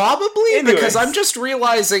 Probably. Anyways. Because I'm just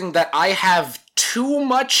realizing that I have too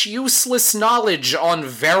much useless knowledge on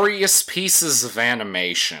various pieces of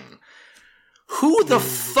animation. Who the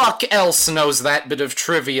fuck else knows that bit of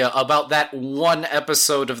trivia about that one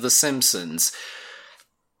episode of The Simpsons?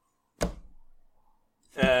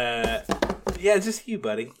 Yeah, just you,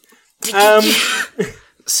 buddy.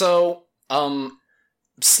 So,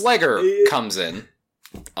 Slegger comes in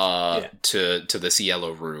to this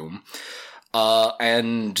yellow room.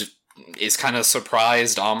 And is kind of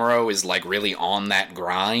surprised Amuro is, really on that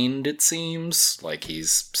grind, it seems.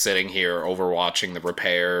 He's sitting here overwatching the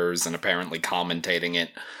repairs and apparently commentating it.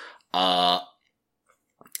 And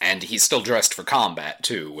he's still dressed for combat,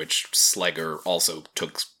 too, which Slegger also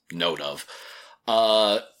took note of.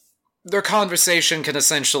 Their conversation can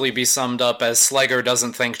essentially be summed up as Slegger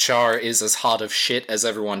doesn't think Char is as hot of shit as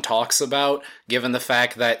everyone talks about, given the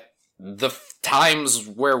fact that the times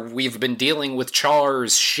where we've been dealing with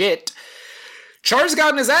Char's shit, Char's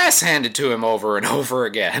gotten his ass handed to him over and over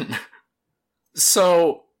again.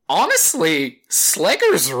 So, honestly,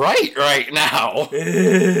 Slegger's right now.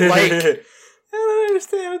 Like, I don't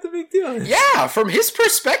understand what the big deal is. Yeah, from his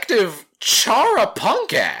perspective, Char a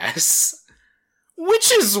punk ass.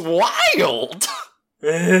 Which is wild.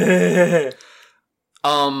 Slegger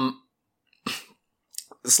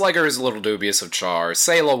is a little dubious of Char.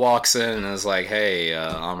 Sayla walks in and is like, hey,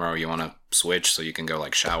 Amuro, you want to switch so you can go,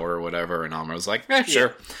 like, shower or whatever? And Amuro's like, sure.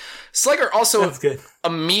 Yeah. Slegger also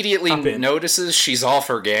immediately notices she's off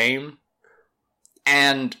her game.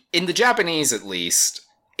 And in the Japanese, at least,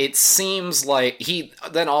 it seems like he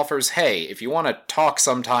then offers, hey, if you want to talk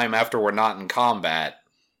sometime after we're not in combat,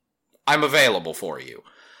 I'm available for you.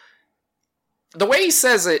 The way he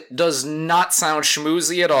says it does not sound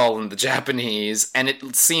schmoozy at all in the Japanese, and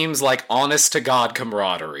it seems like honest-to-God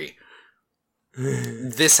camaraderie.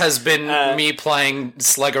 This has been me playing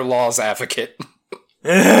Slegger Law's advocate.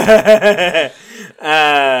 I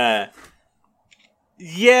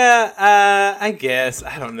guess.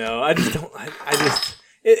 I don't know. I just don't...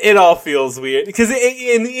 It all feels weird. Because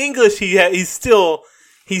in the English, he's still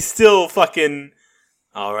fucking...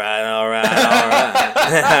 All right.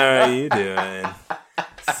 How are you doing?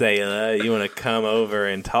 Sayla, you want to come over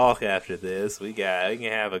and talk after this? We can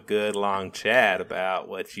have a good long chat about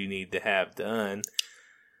what you need to have done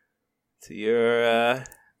to your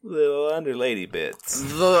little underlady bits.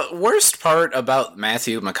 The worst part about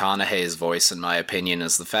Matthew McConaughey's voice, in my opinion,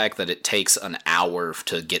 is the fact that it takes an hour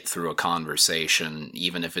to get through a conversation,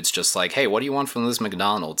 even if it's just like, hey, what do you want from this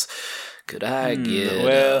McDonald's? Could I get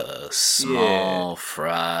a small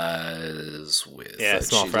fries with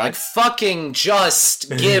small fries? Like, fucking just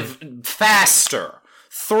give faster.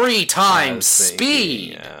 3 times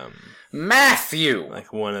speed. Matthew!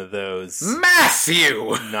 Like one of those...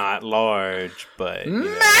 Matthew! Not large, but...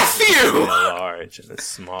 Matthew! Large and a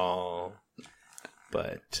small,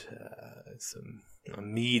 but a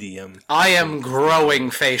medium. I am growing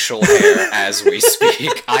facial hair as we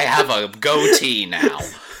speak. I have a goatee now.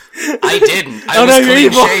 I didn't. I was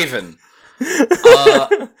clean shaven.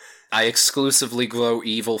 I exclusively grow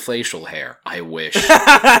evil facial hair. I wish.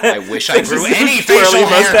 I grew any facial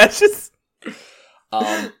hair. Mustaches?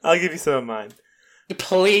 I'll give you some of mine.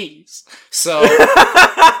 Please. So,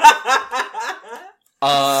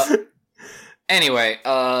 anyway,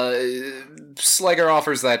 Slegger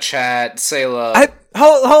offers that chat. Sayla...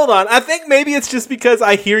 Hold on. I think maybe it's just because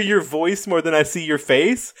I hear your voice more than I see your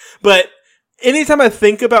face, but... Anytime I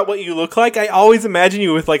think about what you look like, I always imagine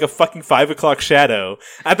you with like a fucking 5 o'clock shadow.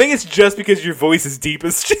 I think it's just because your voice is deep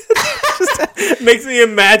as shit. Just makes me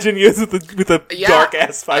imagine you with a dark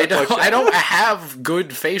ass 5 o'clock shadow. I don't have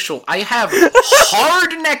good facial. I have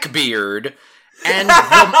hard neck beard, and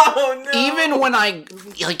even when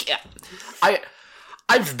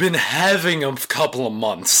I've been having a couple of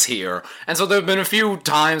months here, and so there have been a few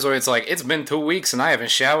times where it's like it's been 2 weeks and I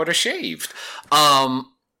haven't showered or shaved.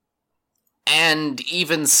 And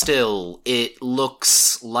even still, it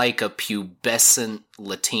looks like a pubescent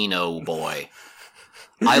Latino boy.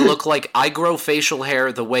 I grow facial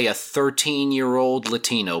hair the way a 13-year-old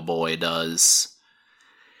Latino boy does.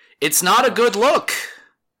 It's not a good look.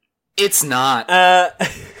 It's not.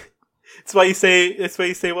 It's why you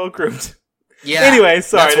say well groomed. Yeah. Anyway,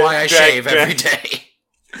 sorry. That's why I shave every day.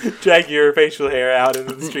 Drag your facial hair out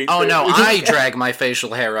into the streets. Oh no, I drag my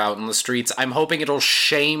facial hair out in the streets. I'm hoping it'll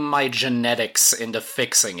shame my genetics into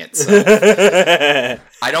fixing itself.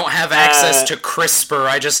 I don't have access to CRISPR,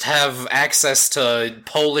 I just have access to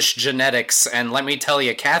Polish genetics, and let me tell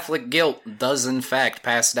you, Catholic guilt does in fact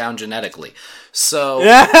pass down genetically. So...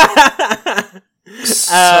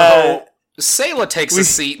 Sayla takes a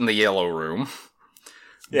seat in the yellow room.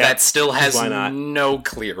 Yeah, that still has no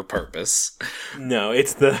clear purpose. No,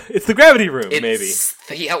 it's the gravity room, maybe. It's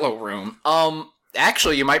the yellow room.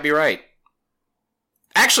 Actually, you might be right.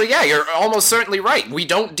 Actually, yeah, you're almost certainly right. We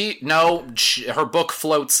don't her book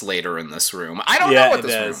floats later in this room. I don't know what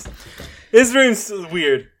this room... This room's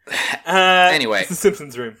weird. Anyway. It's the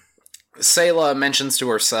Simpsons room. Sayla mentions to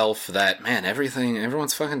herself that, man,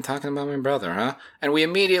 everyone's fucking talking about my brother, huh? And we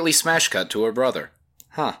immediately smash cut to her brother.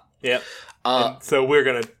 Huh. Yep. So we're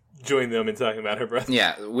gonna join them in talking about her brother.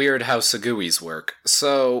 Yeah, weird how Segui's work.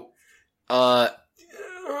 So, I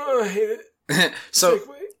hate it. So,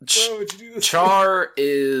 Why would you do this? Char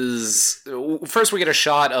is... First we get a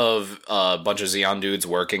shot of a bunch of Zeon dudes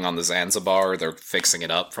working on the Zanzibar. They're fixing it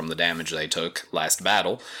up from the damage they took last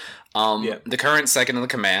battle. The current second in the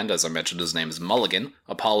command, as I mentioned, his name is Mulligan,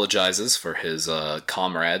 apologizes for his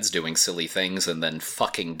comrades doing silly things and then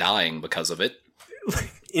fucking dying because of it.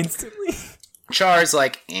 Like, instantly? Char's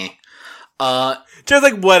like, eh. Just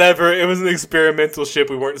like, whatever, it was an experimental ship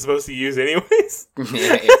we weren't supposed to use anyways.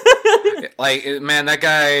 Like, man, that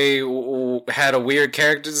guy had a weird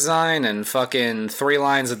character design and fucking 3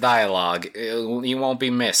 lines of dialogue. He won't be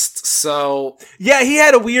missed. So... Yeah, he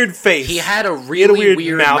had a weird face. He had a really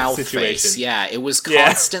weird mouth situation. Face. Yeah, it was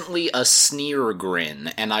constantly a sneer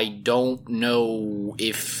grin, and I don't know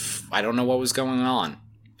what was going on.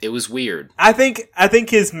 It was weird. I think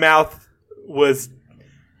his mouth was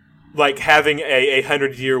like having a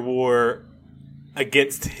 100-year war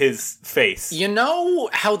against his face. You know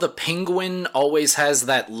how the penguin always has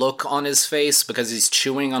that look on his face because he's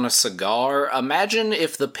chewing on a cigar? Imagine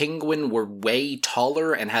if the penguin were way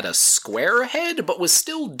taller and had a square head, but was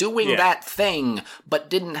still doing that thing, but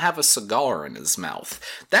didn't have a cigar in his mouth.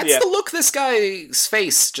 That's the look this guy's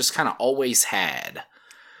face just kind of always had.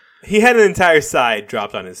 He had an entire side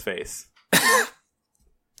dropped on his face.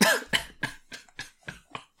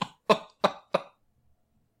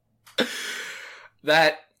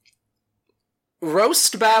 That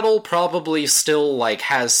roast battle probably still, like,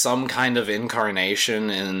 has some kind of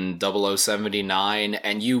incarnation in 0079,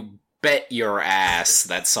 and you bet your ass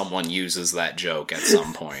that someone uses that joke at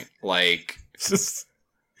some point. Like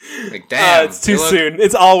damn. It's too soon.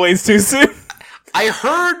 It's always too soon. I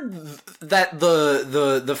heard that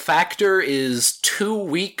the factor is 2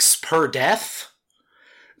 weeks per death.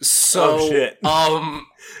 So, shit.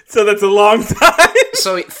 So that's a long time.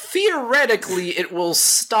 So theoretically, it will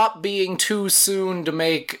stop being too soon to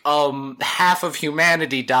make half of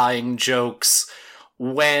humanity dying jokes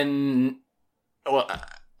when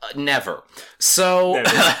never. So when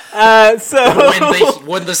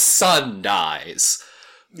the sun dies.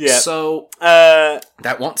 Yeah. So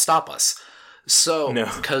that won't stop us. So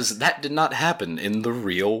because that did not happen in the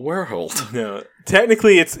real world. No,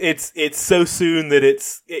 technically, it's so soon that it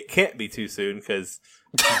can't be too soon because.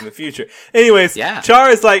 In the future. Anyways, Char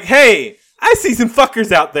is like, hey, I see some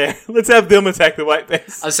fuckers out there. Let's have them attack the white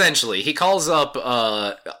base. Essentially, he calls up,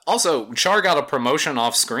 also, Char got a promotion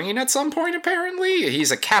off screen at some point, apparently.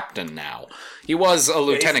 He's a captain now. He was a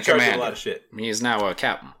lieutenant commander. A lot of shit. He is now a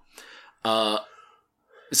captain.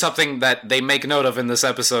 Something that they make note of in this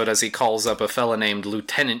episode as he calls up a fella named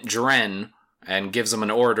Lieutenant Dren and gives him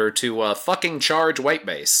an order to fucking charge white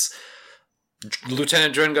base.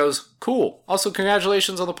 Lieutenant Dren goes, cool. Also,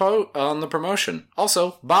 congratulations on the promotion.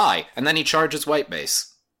 Also, bye. And then he charges white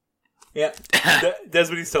base. Yeah, that's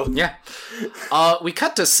what he's told. Yeah. We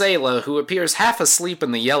cut to Sayla, who appears half asleep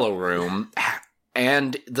in the yellow room,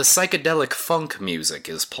 and the psychedelic funk music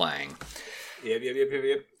is playing. Yep.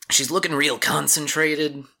 She's looking real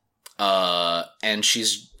concentrated, and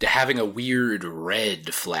she's having a weird red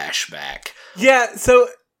flashback. Yeah, so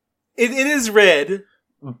it is red.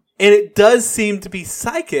 And it does seem to be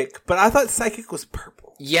psychic, but I thought psychic was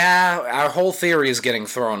purple. Yeah, our whole theory is getting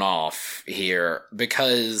thrown off here,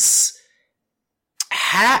 because...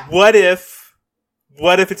 What if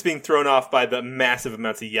it's being thrown off by the massive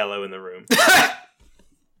amounts of yellow in the room?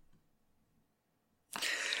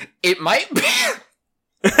 It might be...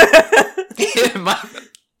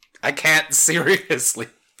 I can't, seriously.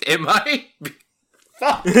 It might be...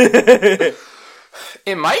 Fuck. It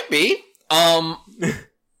might be.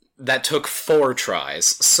 That took 4 tries,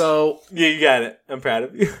 so... Yeah, you got it. I'm proud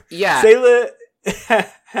of you. Yeah. Sayla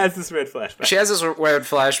has this red flashback. She has this weird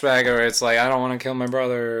flashback where it's like, I don't want to kill my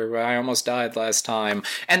brother, I almost died last time.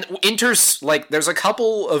 And there's a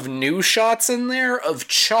couple of new shots in there of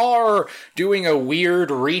Char doing a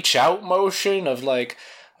weird reach-out motion of like,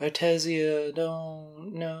 Artesia,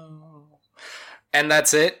 don't know. And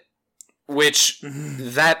that's it. Which,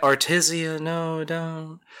 that Artesia, no,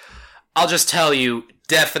 don't... I'll just tell you,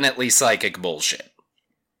 definitely psychic bullshit.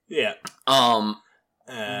 Yeah.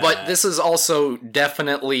 But this is also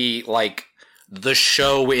definitely, like, the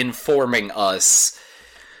show informing us,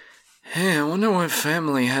 hey, I wonder what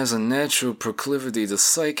family has a natural proclivity to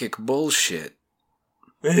psychic bullshit.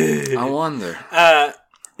 I wonder.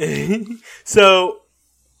 So,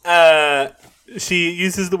 she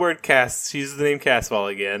uses the word Cass. She uses the name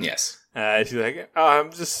Cassval again. Yes. She's like, I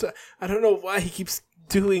don't know why he keeps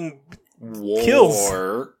doing... kills.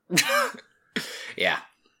 Yeah.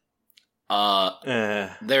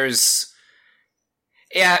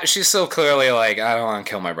 She's still clearly like, I don't want to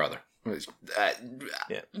kill my brother.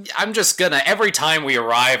 I'm just gonna, every time we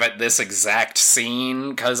arrive at this exact scene,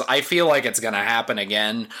 because I feel like it's gonna happen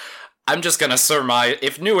again, I'm just gonna surmise,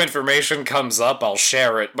 if new information comes up, I'll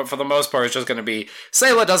share it, but for the most part, it's just gonna be,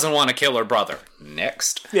 Sayla doesn't want to kill her brother.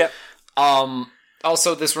 Next. Yeah.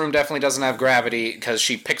 Also, this room definitely doesn't have gravity, because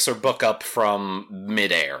she picks her book up from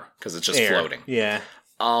midair, because it's just floating. Yeah.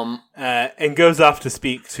 And goes off to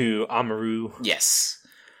speak to Amaru. Yes.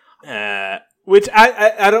 Which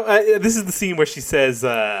I don't. This is the scene where she says,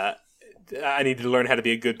 "I need to learn how to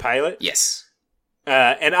be a good pilot." Yes.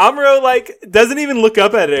 And Amuro doesn't even look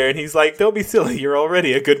up at her, and he's like, "Don't be silly. You're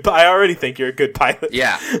already a good. I already think you're a good pilot."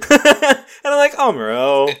 Yeah. And I'm like,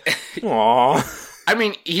 Amuro, aww. I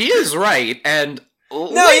mean, he is right, and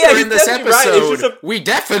he's in this episode, right. we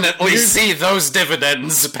definitely see those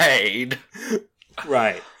dividends paid.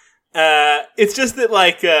 Right. It's just that,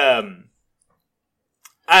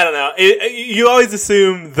 I don't know. You always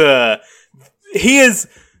assume he is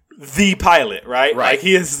the pilot, right? Right.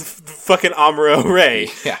 He is fucking Amuro Ray.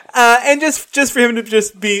 Yeah. And just for him to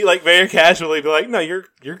just be very casually be like, no, you're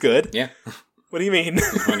good. Yeah. What do you mean?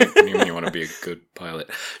 What do you mean you want to be a good pilot?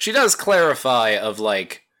 She does clarify of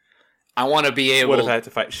I want to be able. What if I have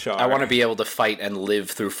to fight Char? I want to be able to fight and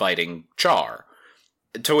live through fighting Char.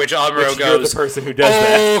 To which Amuro goes, you're the person who does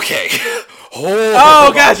that. Okay.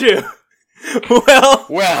 Oh, got you.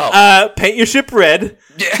 Well, paint your ship red.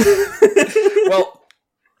 Yeah. Well,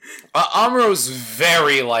 Amuro's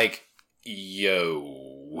very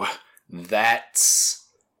yo, that's,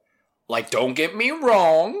 don't get me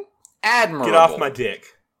wrong, admirable. Get off my dick.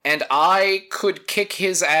 And I could kick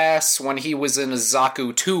his ass when he was in a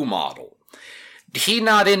Zaku 2 model. He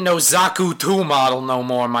not in no Zaku 2 model no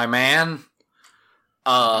more, my man.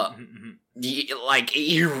 Amuro's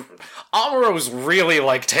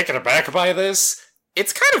really, taken aback by this.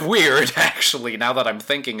 It's kind of weird, actually, now that I'm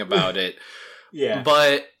thinking about it. Yeah.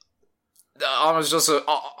 But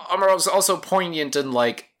Amuro's also poignant and,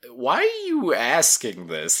 why are you asking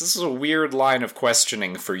this? This is a weird line of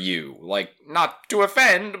questioning for you. Not to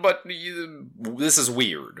offend, but this is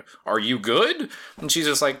weird. Are you good? And she's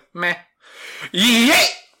just meh. Yeah!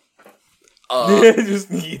 Just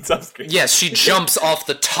yeets off screen. Yes, she jumps off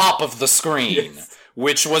the top of the screen,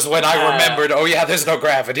 which was when I remembered, oh yeah, there's no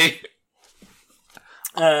gravity.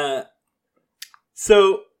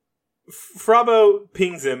 So Frabo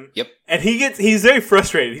pings him. Yep. And he's very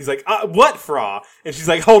frustrated. He's like, what, Fra? And she's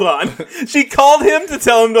like, hold on. She called him to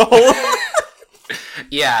tell him to hold on.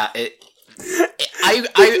 Yeah,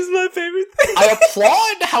 this is my favorite thing. I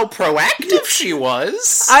applaud how proactive she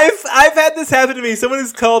was. I've had this happen to me. Someone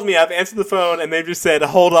has called me. I've answered the phone, and they've just said,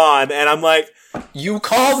 hold on. And I'm like, you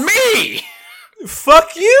called me!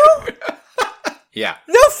 Fuck you? Yeah.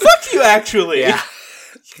 No, fuck you, actually. Yeah.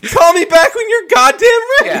 Call me back when you're goddamn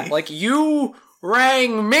ready. Yeah, you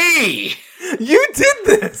rang me. You did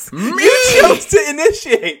this. Me. You chose to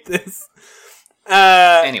initiate this.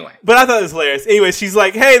 Anyway. But I thought it was hilarious. Anyway, she's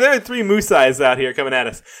like, hey, there are 3 Musais out here coming at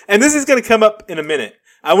us. And this is going to come up in a minute.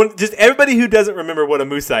 I want just everybody who doesn't remember what a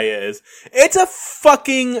Musai is. It's a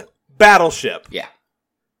fucking battleship. Yeah.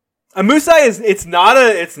 A Musai it's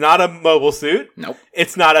not a mobile suit. Nope.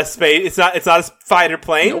 It's not a space, it's not a fighter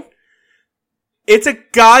plane. Nope. It's a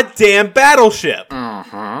goddamn battleship.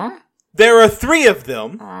 Uh-huh. There are 3 of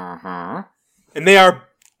them. Uh-huh. And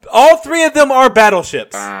all 3 of them are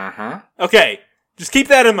battleships. Uh-huh. Okay. Just keep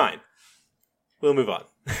that in mind. We'll move on.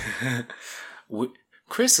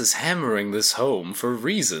 Chris is hammering this home for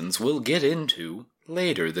reasons we'll get into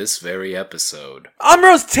later this very episode.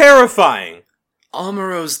 Amuro's terrifying.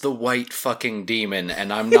 Amuro's the white fucking demon,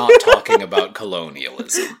 and I'm not talking about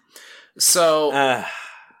colonialism. So,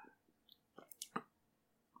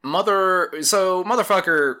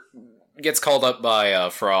 motherfucker gets called up by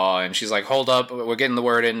Fra, and she's like, hold up, we're getting the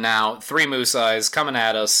word in now. 3 Musais coming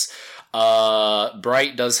at us.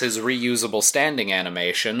 Bright does his reusable standing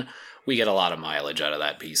animation. We get a lot of mileage out of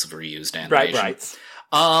that piece of reused animation. Right.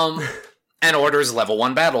 And orders level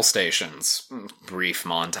 1 battle stations. Brief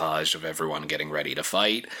montage of everyone getting ready to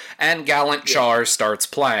fight. And Gallant Char starts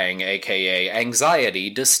playing, aka Anxiety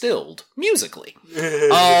Distilled, musically.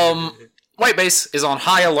 White Base is on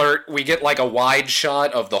high alert. We get a wide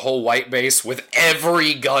shot of the whole White Base with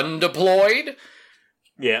every gun deployed.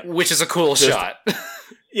 Yeah. Which is a cool shot.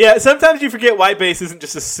 Yeah, sometimes you forget White Base isn't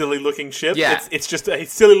just a silly-looking ship. Yeah. It's just a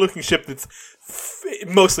silly-looking ship that's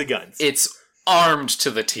mostly guns. It's armed to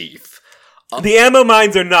the teeth. The ammo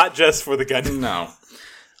mines are not just for the gun. No.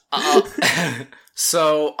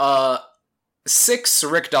 So, 6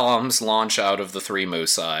 Rick Doms launch out of the 3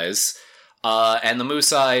 Musais. And the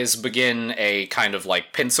Musais begin a kind of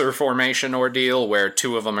like pincer formation ordeal where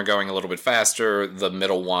two of them are going a little bit faster. The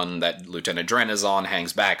middle one that Lieutenant Dren is on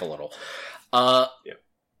hangs back a little.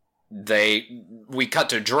 We cut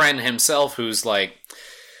to Dren himself, who's like,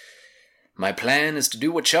 my plan is to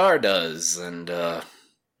do what Char does, and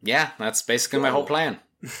yeah, that's basically my whole plan.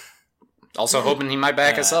 Also hoping he might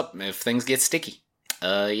back us up if things get sticky.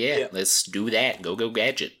 Let's do that. Go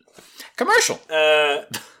Gadget. Commercial.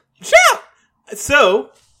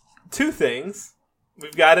 So, two things.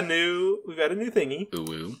 We've got a new thingy.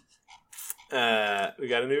 Ooh. We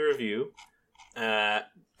got a new review. And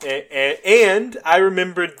I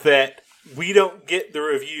remembered that we don't get the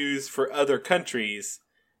reviews for other countries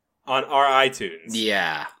on our iTunes.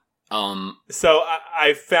 Yeah. So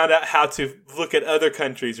I found out how to look at other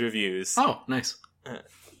countries' reviews. Oh, nice.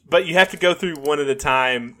 But you have to go through one at a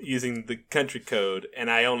time using the country code, and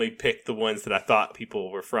I only picked the ones that I thought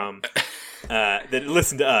people were from that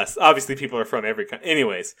listened to us. Obviously, people are from every country.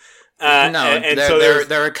 Anyways.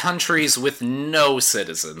 There are countries with no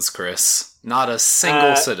citizens, Chris. Not a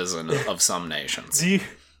single citizen of some nations. Do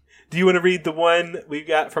you want to read the one we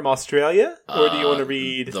got from Australia? Or do you want to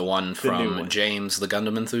read the one from James, the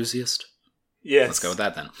Gundam enthusiast? Yes. Let's go with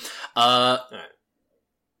that then. Right.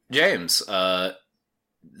 James,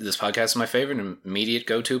 this podcast is my favorite immediate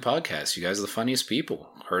go-to podcast. You guys are the funniest people.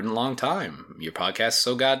 Heard in a long time. Your podcast is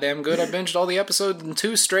so goddamn good, I binged all the episodes in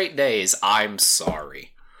 2 straight days. I'm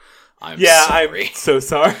sorry. I'm so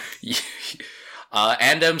sorry.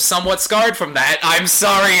 And am somewhat scarred from that. I'm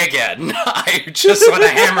sorry again. I just want to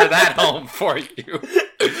hammer that home for you.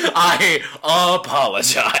 I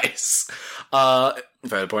apologize. If I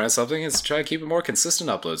had to point out something, it's try to keep a more consistent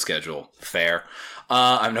upload schedule. Fair.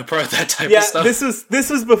 I'm no pro at that type of stuff. This was I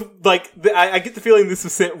get the feeling this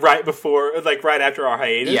was sent right before, like right after our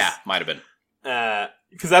hiatus. Yeah, might have been.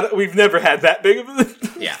 Because we've never had that big of a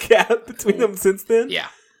gap between them since then. Yeah.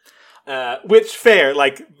 Which fair,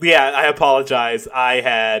 I apologize. I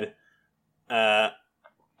had, I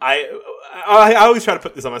always try to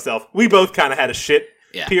put this on myself. We both kind of had a shit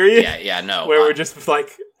period. No. Where we're just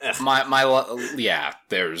like, ugh.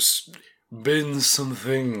 There's been some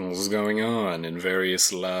things going on in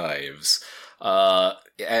various lives. I'll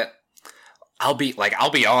be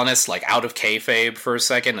honest, out of kayfabe for a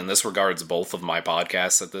second, and this regards both of my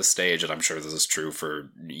podcasts at this stage, and I'm sure this is true for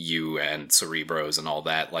you and Cerebros and all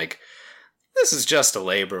that. This is just a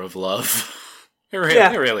labor of love. It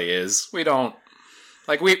really is. We don't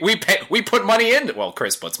we put money into. Well,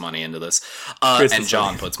 Chris puts money into this, and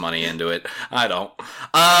John puts money into it. I don't.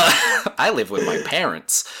 I live with my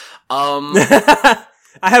parents. I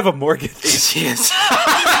have a mortgage. Yes.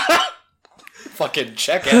 Fucking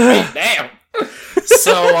check it. Damn.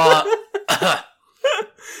 So,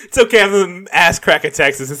 it's okay. I'm in the ass crack of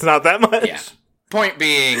Texas. It's not that much. Yeah. Point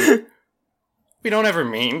being, we don't ever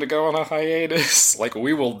mean to go on a hiatus.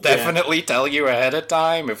 We will definitely tell you ahead of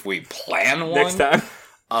time if we plan one. Next time.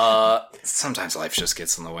 Sometimes life just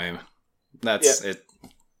gets in the way. That's it.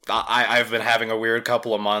 I've been having a weird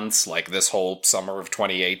couple of months, this whole summer of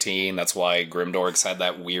 2018. That's why Grimdorks had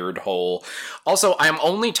that weird whole... Also, I'm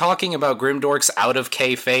only talking about Grimdorks out of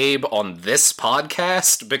kayfabe on this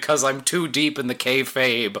podcast because I'm too deep in the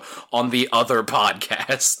kayfabe on the other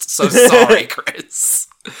podcast. So sorry, Chris.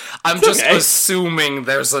 I'm just assuming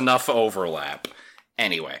there's enough overlap.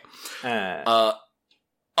 Anyway.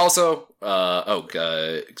 Also,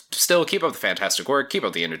 still keep up the fantastic work, keep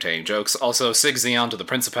up the entertaining jokes. Also, Sig Zeon to the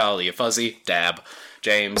Principality of Fuzzy, Dab,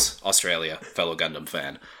 James, Australia, fellow Gundam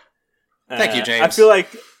fan. Thank you, James. I feel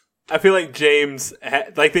like James.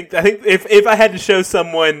 I think if I had to show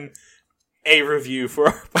someone a review for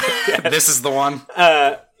our podcast, this is the one.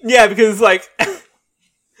 Because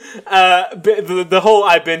the whole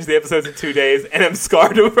I binged the episodes in 2 days and I'm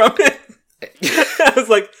scarred from it. I was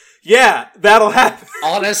like. Yeah, that'll happen.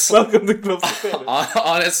 Honestly, welcome to Global Fandom.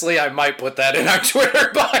 Honestly, I might put that in our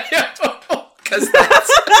Twitter bio because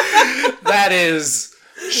that is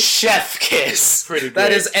chef kiss. Pretty great.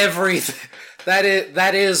 That is everything. That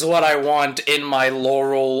is what I want in my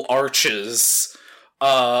laurel arches.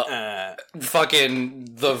 The fucking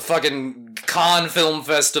Cannes Film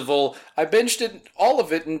Festival. I binged all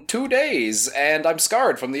of it in 2 days, and I'm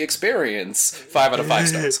scarred from the experience. 5 out of 5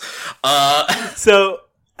 stars. So.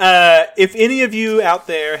 If any of you out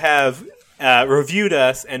there have reviewed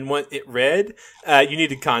us and want it read, you need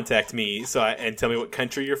to contact me and tell me what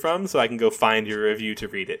country you're from so I can go find your review to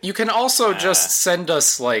read it. You can also just send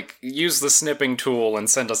us, use the snipping tool and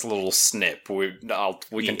send us a little snip. We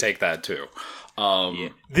can take that too.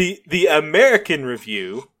 The American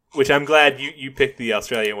review, which I'm glad you picked the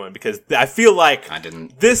Australian one because I feel like I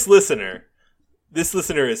didn't. This listener this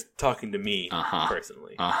listener is talking to me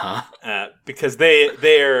personally. Uh-huh. Because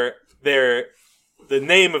the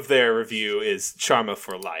name of their review is Charma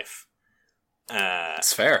for Life.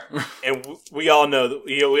 It's fair. And we all know that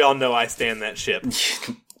we all know I stand that ship.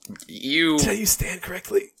 Did I use stand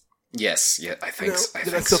correctly? Yes, yeah, I think No, so.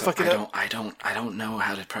 did I still fuck it up? I don't know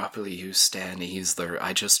how to properly use stan either.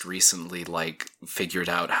 I just recently figured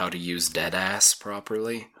out how to use deadass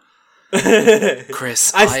properly.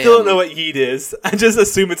 Chris, I still don't know what yeet is. I just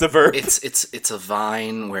assume it's a verb. It's a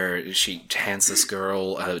vine where she hands this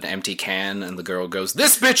girl an empty can, and the girl goes,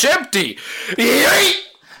 "This bitch empty!" Yeet!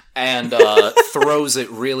 And throws it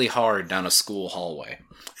really hard down a school hallway.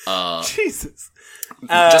 Jesus.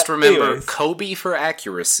 Just remember, anyways. Kobe for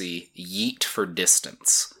accuracy, yeet for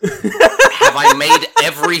distance. Have I made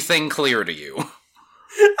everything clear to you?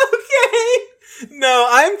 Okay. No,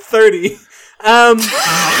 I'm 30.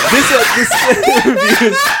 This review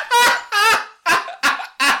is...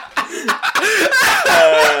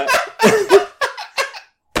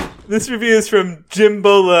 This review is from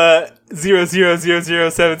Jimbola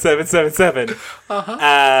 00007777.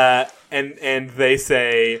 And they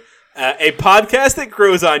say, a podcast that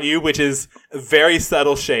grows on you, which is a very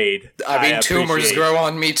subtle shade. I mean, tumors grow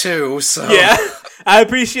on me too, so... Yeah, I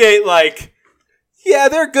appreciate, yeah,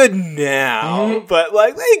 they're good now, but,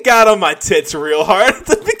 they got on my tits real hard at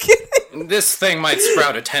the beginning. This thing might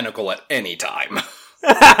sprout a tentacle at any time.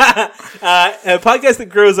 A podcast that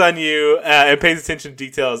grows on you and pays attention to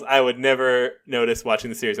details I would never notice watching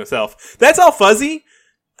the series myself. That's all Fuzzy.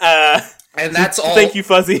 And that's all. Thank you,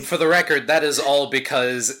 Fuzzy. For the record, that is all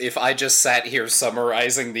because if I just sat here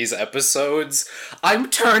summarizing these episodes, I'm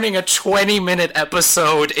turning a 20-minute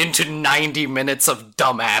episode into 90 minutes of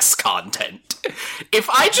dumbass content. If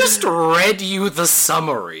I just read you the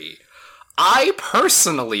summary, I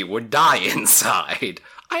personally would die inside.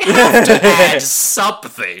 I have to add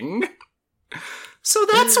something. So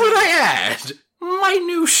that's what I add.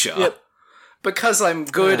 Minutia. Yep. Because I'm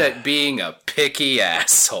good at being a picky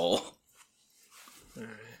asshole.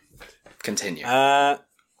 Continue. We're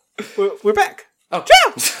back.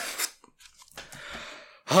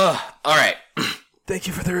 Oh. Alright. Thank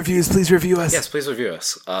you for the reviews. Please review us. Yes, please review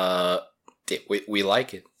us. We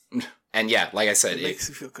like it. And yeah, like I said, It makes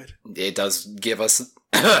you feel good. It does give us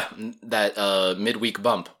that midweek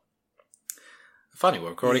bump. Funny, we're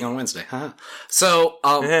recording on Wednesday. Huh? So,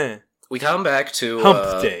 we come back to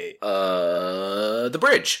Hump Day. The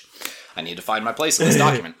bridge. I need to find my place in this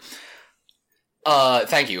document.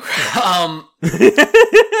 Thank you.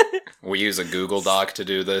 We use a Google Doc to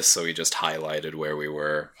do this, so we just highlighted where we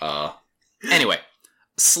were. Anyway,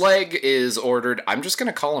 Sleg is ordered. I'm just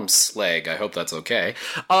gonna call him Sleg. I hope that's okay.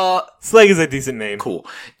 Sleg is a decent name. Cool.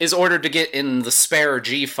 Is ordered to get in the spare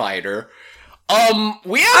G-Fighter.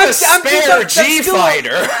 We have a spare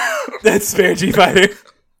G-Fighter. That spare G-Fighter.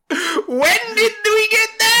 When did we get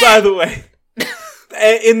that? By the way,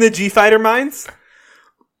 in the G-Fighter mines?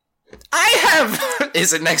 I have...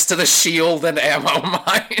 Is it next to the shield and ammo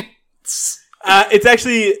mines? It's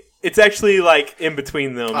actually in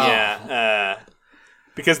between them, yeah.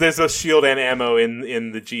 Because there's a shield and ammo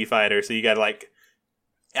in the G-Fighter, so you gotta,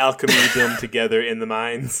 alchemy them together in the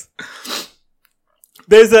mines.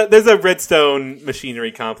 There's a redstone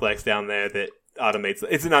machinery complex down there that automates.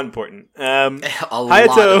 It's not important. A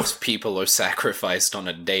lot of people are sacrificed on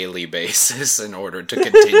a daily basis in order to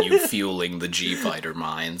continue fueling the G-Fighter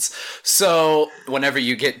mines. So, whenever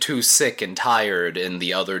you get too sick and tired in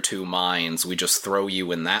the other two mines, we just throw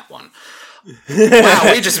you in that one. Wow,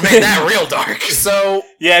 we just made that real dark. So,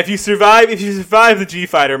 yeah, if you survive the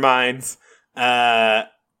G-Fighter mines, I'll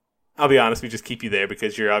be honest, we just keep you there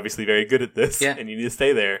because you're obviously very good at this, and you need to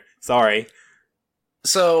stay there. Sorry.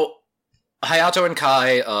 So, Hayato and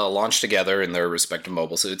Kai launch together in their respective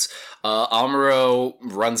mobile suits. Amuro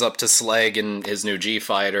runs up to Slag in his new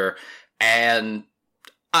G-Fighter, and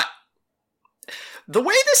the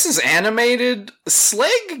way this is animated,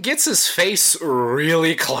 Slag gets his face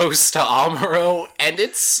really close to Amuro, and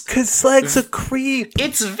it's... Because Slag's a creep.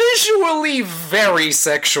 It's visually very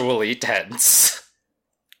sexually tense.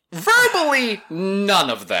 Verbally, none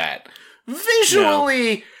of that.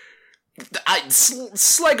 Visually...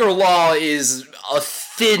 Slugger Law is a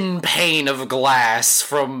thin pane of glass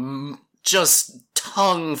from just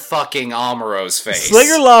tongue-fucking Amuro's face.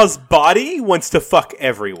 Slugger Law's body wants to fuck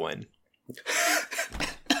everyone.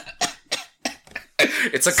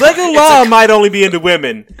 Slugger Law might only be into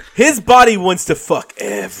women. His body wants to fuck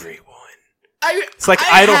everyone. It's like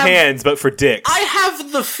Idle Hands, but for dicks. I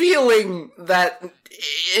have the feeling that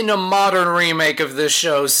in a modern remake of this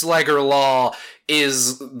show, Slugger Law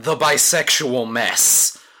is the bisexual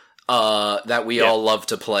mess. that we all love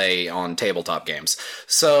to play on tabletop games.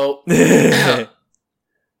 So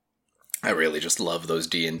I really just love those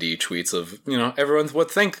D&D tweets of, everyone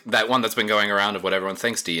would think that one that's been going around of what everyone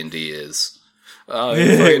thinks D&D is.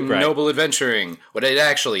 Right. Noble adventuring. What it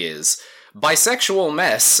actually is. Bisexual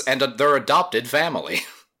mess and their adopted family.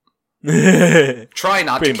 Try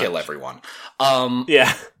not to kill everyone.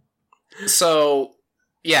 Yeah. So,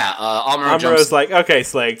 yeah, Amuro's like, okay,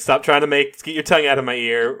 Slag, stop trying to get your tongue out of my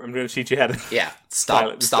ear. I'm going to teach you how to... Yeah,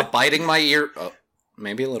 stop biting my ear. Oh,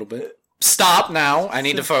 maybe a little bit. Stop now. I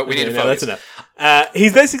need to we need to focus. That's enough.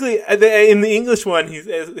 He's basically in the English one.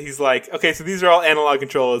 He's like, okay, so these are all analog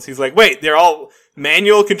controls. He's like, wait, they're all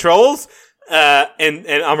manual controls. And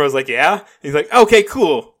Amuro's like, yeah. And he's like, okay,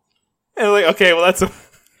 cool. And I'm like, okay, well I'm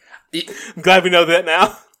glad we know that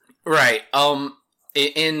now. Right.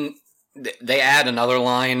 They add another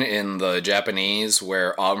line in the Japanese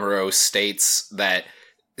where Amuro states that,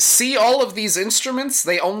 see all of these instruments?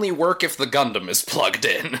 They only work if the Gundam is plugged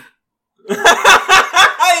in. He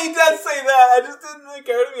does say that. I just didn't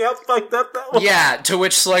occur to me how fucked up that was. Yeah, to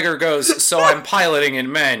which Slegger goes, so I'm piloting it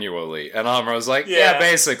manually. And Amuro's like, yeah,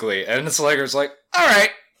 basically. And Slegger's like,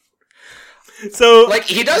 alright. So, like,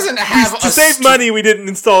 he doesn't have to save money, we didn't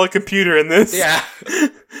install a computer in this. Yeah.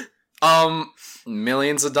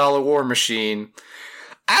 Millions of dollar war machine.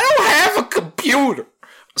 I don't have a computer.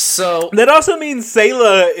 So that also means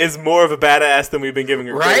Sayla is more of a badass than we've been giving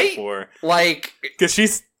her credit for. Like, because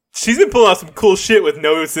she's been pulling off some cool shit with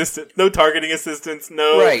no assistance, no targeting assistance,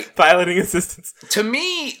 no piloting assistance. To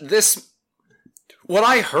me, what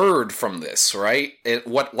I heard from this, right?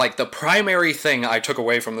 The primary thing I took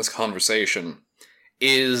away from this conversation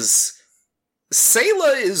is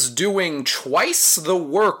Sayla is doing twice the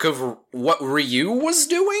work of what Ryu was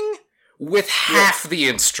doing with half the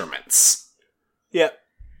instruments. Yeah.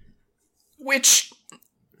 Which,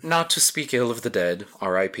 not to speak ill of the dead,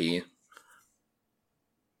 R.I.P.,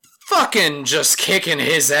 fucking just kicking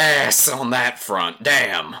his ass on that front,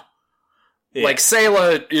 damn. Yeah. Like,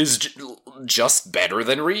 Sayla is just better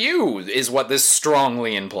than Ryu, is what this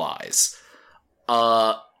strongly implies.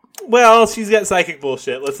 Well, she's got psychic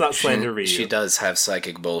bullshit. Let's not slander Ryu. She does have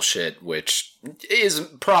psychic bullshit, which is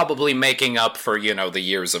probably making up for, the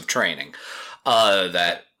years of training.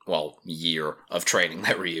 Year of training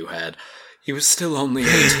that Ryu had. He was still only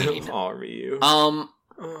 18. Aw, Ryu.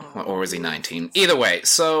 Or was he 19? Either way,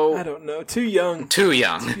 so... I don't know. Too young. Too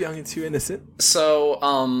young. Too young and too innocent.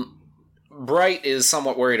 So, Bright is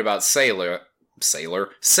somewhat worried about Sayla, as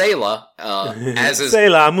is...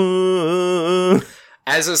 Sailor Moon!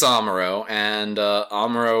 As is Amuro, and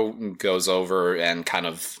Amuro goes over and kind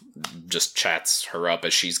of just chats her up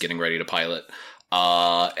as she's getting ready to pilot.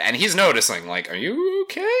 And he's noticing, like, are you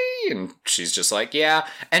okay? And she's just like, yeah.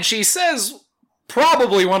 And she says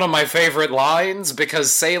probably one of my favorite lines, because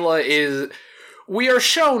Sayla is... We are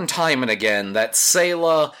shown time and again that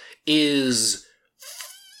Sayla is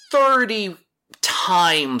 30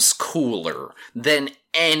 times cooler than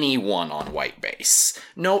anyone on White Base.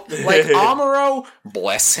 No, like Amuro,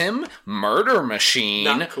 bless him, murder machine,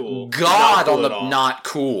 not cool. God not cool not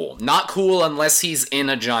cool. Not cool unless he's in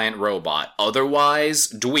a giant robot. Otherwise,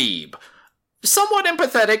 dweeb. Somewhat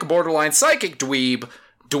empathetic, borderline psychic dweeb.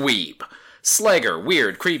 Slegger,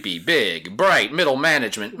 weird, creepy, big, bright, middle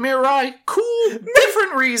management. Mirai, cool,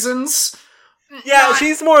 different reasons. Yeah,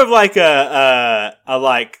 she's more of like a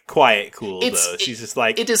quiet cool though. She's just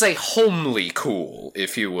like, it is a homely cool,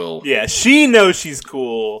 if you will. Yeah, she knows she's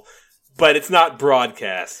cool, but it's not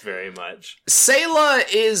broadcast very much. Sayla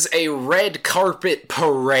is a red carpet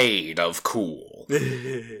parade of cool.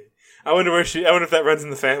 I wonder if that runs in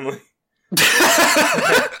the family.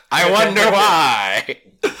 I wonder why.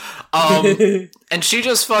 And she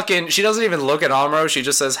just she doesn't even look at Amuro, she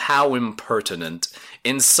just says, how impertinent,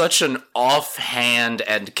 in such an offhand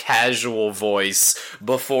and casual voice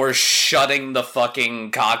before shutting the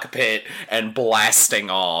fucking cockpit and blasting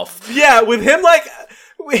off. Yeah, with him, like,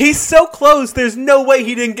 he's so close, there's no way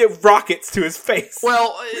he didn't get rockets to his face.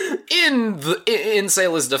 Well, in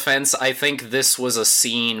Sayla's defense, I think this was a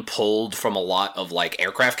scene pulled from a lot of, like,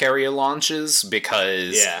 aircraft carrier launches,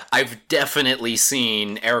 because I've definitely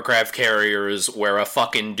seen aircraft carriers where a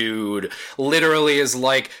fucking dude literally is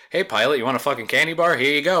like, hey, pilot, you want a fucking candy bar?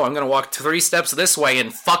 Here you go. I'm gonna walk 3 steps this way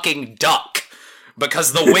and fucking duck,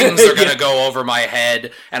 because the wings are gonna go over my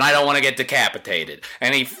head, and I don't want to get decapitated.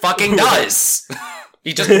 And he fucking does.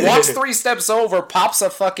 He just walks 3 steps over, pops a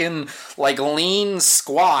fucking, like, lean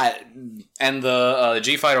squat, and the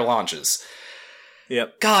G-Fighter launches.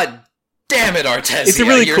 Yep. God damn it, Artesia. It's a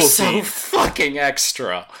really You're cool so scene. Fucking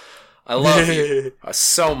extra. I love you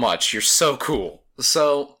so much. You're so cool.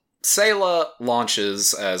 So, Sayla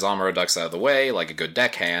launches as Amuro ducks out of the way, like a good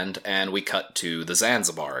deckhand, and we cut to the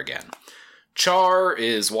Zanzibar again. Char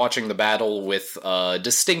is watching the battle with a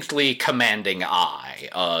distinctly commanding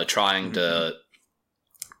eye, trying to...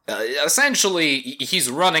 essentially,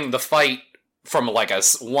 he's running the fight from, like,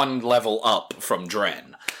 one level up from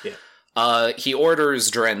Dren. Yeah. He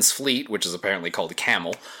orders Dren's fleet, which is apparently called a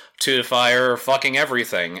Camel, to fire fucking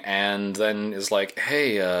everything, and then is like,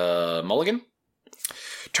 hey, Mulligan?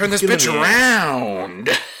 Turn this bitch around!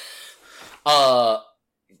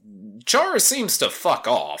 Char seems to fuck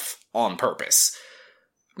off on purpose.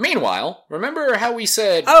 Meanwhile, remember how we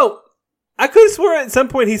said... Oh, I could have sworn at some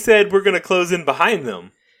point he said we're going to close in behind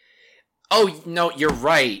them. Oh, no, you're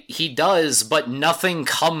right. He does, but nothing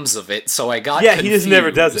comes of it, so I got confused. He just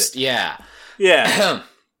never does it. Yeah. Yeah.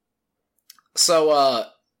 So,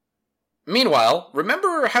 meanwhile,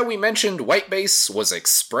 remember how we mentioned White Base was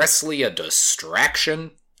expressly a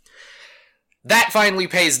distraction? That finally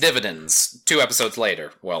pays dividends 2 episodes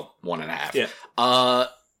later. Well, 1.5. Yeah.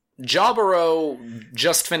 Jaburo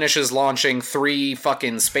just finishes launching 3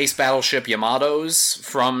 fucking space battleship Yamatos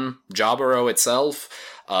from Jaburo itself.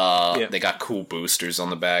 They got cool boosters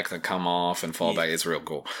on the back that come off and fall back. It's real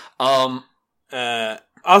cool.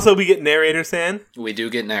 Also, we get narrator-san. We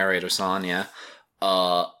do get narrator-san, yeah.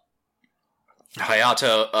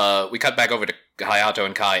 Hayato, we cut back over to Hayato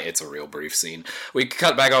and Kai. It's a real brief scene. We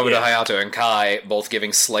cut back over to Hayato and Kai, both giving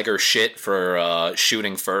Slegger shit for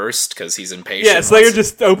shooting first, because he's impatient. Yeah, Slegger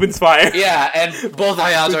just opens fire. Yeah, and both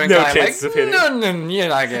Hayato and no Kai chances of hitting. No, you're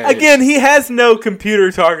not getting it. Again, he has no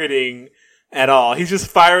computer targeting at all. He's just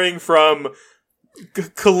firing from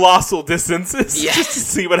colossal distances just to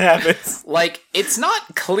see what happens. Like, it's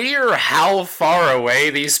not clear how far away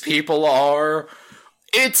these people are.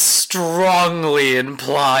 It's strongly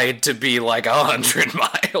implied to be like 100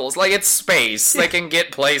 miles. Like, it's space. They can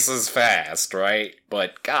get places fast, right?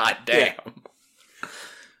 But goddamn. Yeah.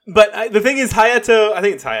 But the thing is, Hayato, I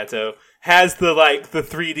think it's Hayato, has the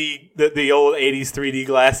 3D, the old 80s 3D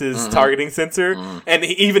glasses targeting sensor, and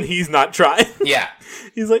even he's not trying. Yeah.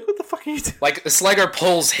 He's like, what the fuck are you doing? Like, Slegger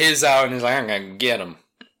pulls his out and he's like, I'm gonna get him.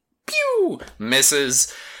 Pew!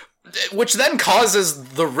 Misses. Which then causes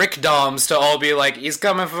the Rick Doms to all be like, he's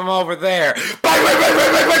coming from over there.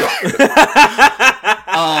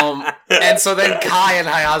 And so then Kai and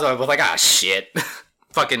Hayato are both like, shit.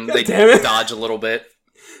 Fucking, they dodge a little bit.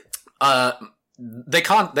 They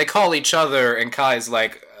call each other, and Kai's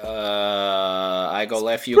like, I go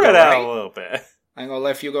left, you Spread go right. out a little bit. I go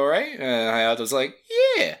left, you go right. And Hayato's like,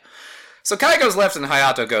 yeah. So Kai goes left and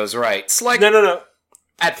Hayato goes right. No.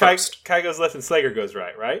 At first. Kai goes left and Slegger goes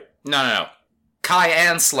right? No. Kai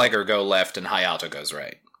and Slegger go left and Hayato goes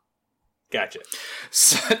right. Gotcha.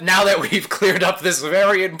 So now that we've cleared up this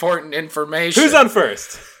very important information... Who's on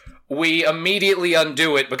first? We immediately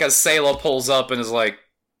undo it because Sayla pulls up and is like,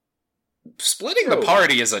 splitting the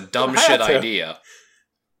party is a dumb shit idea.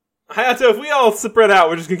 Hayato, if we all spread out,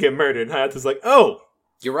 we're just gonna get murdered. And Hayato's like, oh.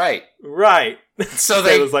 You're right. Right. So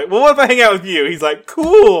Sayla's like, well, what if I hang out with you? He's like,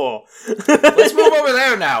 cool. Let's move over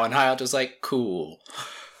there now. And Hayato's like, cool.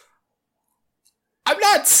 I'm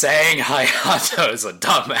not saying Hayato is a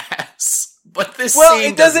dumbass, but this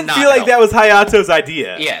scene it doesn't does feel like that was Hayato's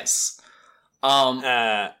idea. Yes.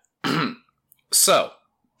 So,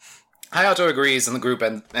 Hayato agrees in the group,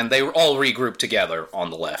 and they all regroup together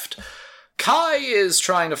on the left. Kai is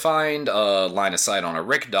trying to find a line of sight on a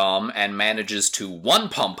Rick Dom and manages to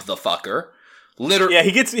one-pump the fucker. Yeah,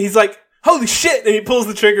 he's like, holy shit, and he pulls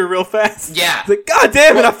the trigger real fast. Yeah. He's like, god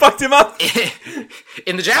damn it, I fucked him up.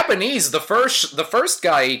 In the Japanese, the first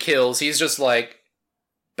guy he kills, he's just like,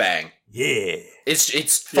 bang. Yeah.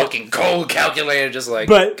 It's fucking cold calculated, just like,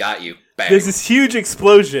 got you, bang. There's this huge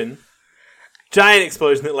explosion, giant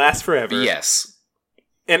explosion that lasts forever. Yes.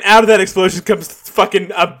 And out of that explosion comes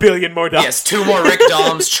fucking a billion more doms. Yes, 2 more Rick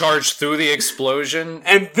Doms charge through the explosion.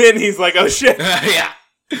 And then he's like, oh shit. Yeah.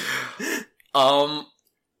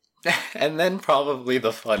 And then probably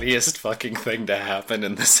the funniest fucking thing to happen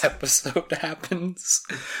in this episode happens.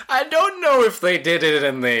 I don't know if they did it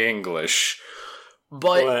in the English,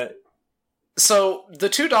 but... What? So, the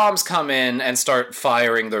 2 Doms come in and start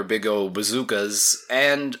firing their big old bazookas,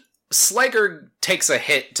 and Slegger takes a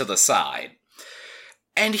hit to the side.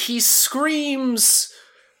 And he screams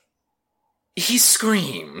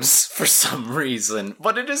for some reason,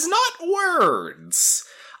 but it is not words.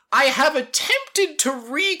 I have attempted to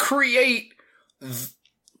recreate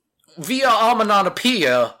via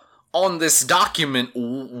onomatopoeia on this document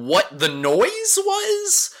what the noise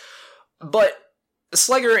was, but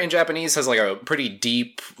Slugger in Japanese has like a pretty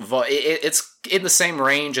deep it's in the same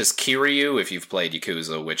range as Kiryu if you've played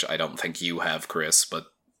Yakuza, which I don't think you have, Chris, but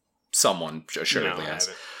someone assuredly has.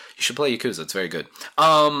 You should play Yakuza, it's very good.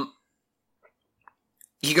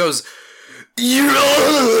 He goes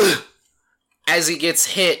as he gets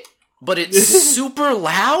hit, but it's super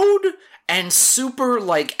loud and super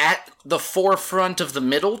like at the forefront of the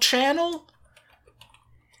middle channel.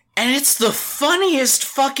 And it's the funniest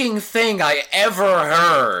fucking thing I ever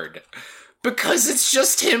heard. Because it's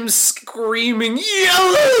just him screaming,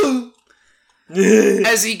 "Yellow!"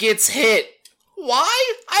 as he gets hit.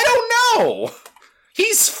 Why? I don't know.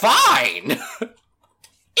 He's fine.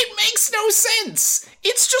 It makes no sense.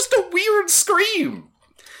 It's just a weird scream.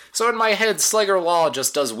 So in my head, Slugger Law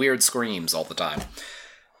just does weird screams all the time.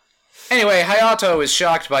 Anyway, Hayato is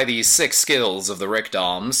shocked by the sick skills of the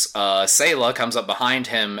Rickdoms. Sayla comes up behind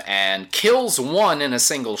him and kills one in a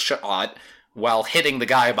single shot while hitting the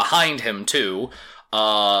guy behind him, too.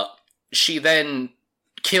 She then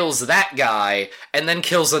kills that guy and then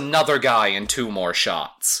kills another guy in 2 more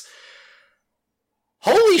shots.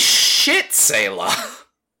 Holy shit, Sayla!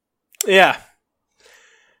 Yeah.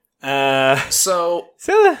 So...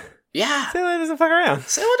 Sayla? Yeah. Sayla doesn't fuck around.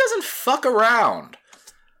 Sayla doesn't fuck around.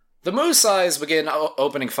 The Musais begin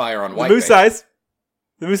opening fire on White Base.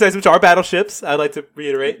 The Musais, which are battleships, I'd like to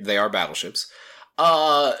reiterate. They are battleships.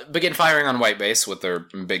 Begin firing on White Base with their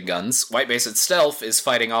big guns. White Base itself is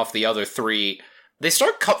fighting off the other 3. They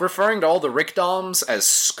start referring to all the Rickdoms as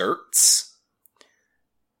skirts.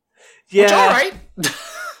 Yeah. Which, alright.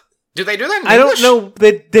 Do they do that in English? I don't know.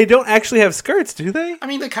 They don't actually have skirts, do they? I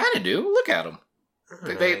mean, they kind of do. Look at them.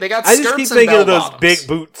 They got I skirts just keep and thinking of those bell-bottoms. big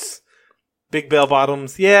boots. Big bell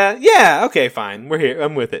bottoms. Yeah, okay, fine. We're here.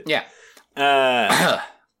 I'm with it. Yeah.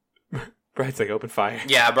 Bright's like, open fire.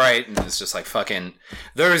 Yeah, Bright is just like, fucking,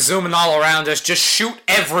 they're zooming all around us. Just shoot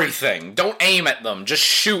everything. Don't aim at them. Just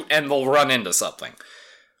shoot and they'll run into something.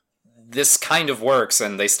 This kind of works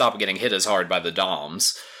and they stop getting hit as hard by the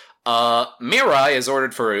Doms. Mirai is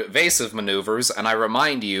ordered for evasive maneuvers, and I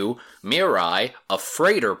remind you, Mirai, a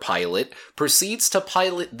freighter pilot, proceeds to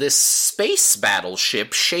pilot this space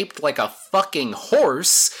battleship shaped like a fucking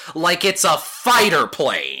horse, like it's a fighter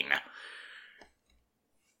plane.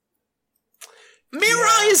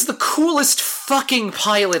 Mirai is the coolest fucking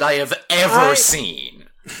pilot I have ever seen.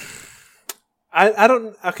 I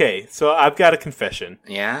don't... Okay, so I've got a confession.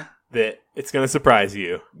 Yeah? That it's gonna surprise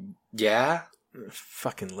you. Yeah? I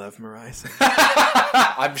fucking love Mirai.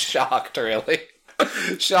 I'm shocked, really.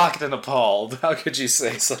 Shocked and appalled. How could you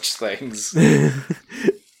say such things?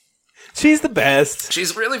 She's the best.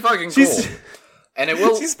 She's really fucking cool. And it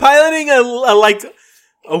will... She's piloting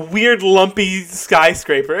a weird lumpy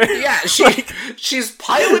skyscraper. Yeah, she's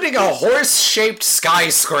piloting a horse-shaped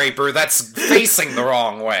skyscraper that's facing the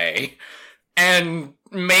wrong way. And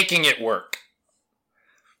making it work.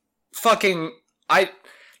 Fucking...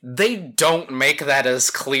 They don't make that as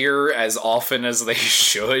clear as often as they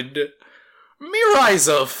should. Mirai's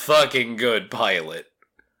a fucking good pilot.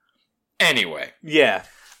 Anyway. Yeah.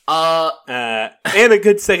 And a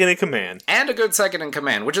good second in command. And a good second in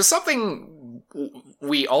command, which is something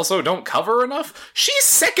we also don't cover enough. She's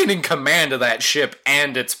second in command of that ship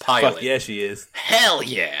and its pilot. Fuck yeah, she is. Hell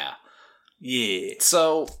yeah. Yeah.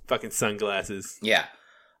 So... Fucking sunglasses. Yeah.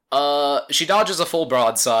 She dodges a full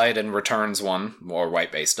broadside and returns one, or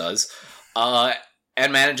White Base does, and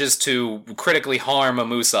manages to critically harm a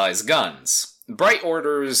Musai's guns. Bright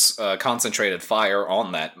orders concentrated fire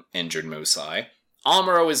on that injured Musai.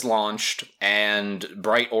 Amuro is launched, and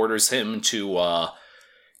Bright orders him to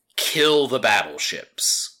kill the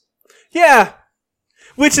battleships. Yeah!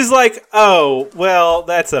 Which is like, oh, well,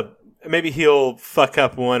 that's a... Maybe he'll fuck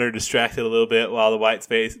up one or distract it a little bit while the White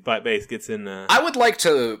Base gets in... I would like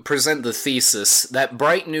to present the thesis that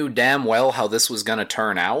Bright knew damn well how this was going to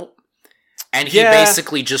turn out, and he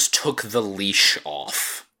basically just took the leash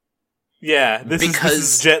off. Yeah, this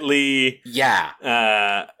is Jet Li... Yeah.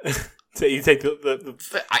 So you take the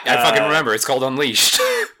I fucking remember, it's called Unleashed.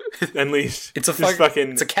 Unleashed. It's a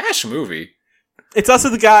fucking... It's a cash movie. It's also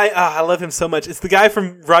the guy, I love him so much. It's the guy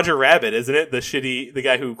from Roger Rabbit, isn't it? The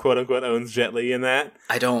guy who quote unquote owns Jet Li in that.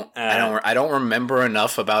 I don't remember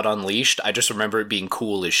enough about Unleashed. I just remember it being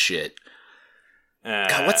cool as shit.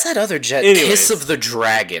 God, what's that other jet? Anyways. Kiss of the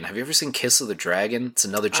Dragon. Have you ever seen Kiss of the Dragon? It's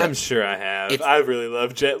another jet. I'm sure I have. I really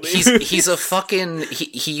love Jet Li. He's a fucking...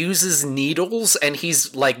 He uses needles and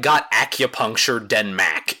he's like got acupuncture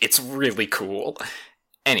Denmac. It's really cool.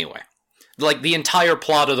 Anyway. Like, the entire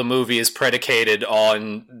plot of the movie is predicated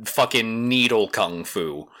on fucking needle kung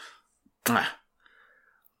fu.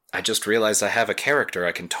 I just realized I have a character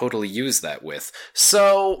I can totally use that with.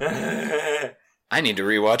 So, I need to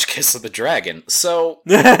rewatch Kiss of the Dragon. So,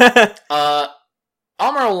 Amuro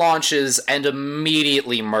launches and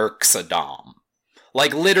immediately murks a Dom.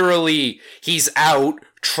 Like, literally, he's out,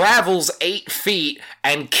 travels 8 feet,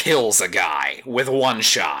 and kills a guy with one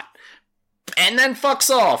shot. And then fucks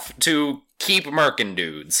off to keep murking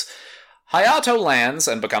dudes. Hayato lands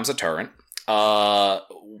and becomes a turret.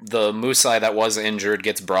 The Musai that was injured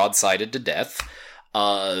gets broadsided to death.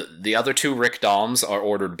 The other 2 Rick Doms are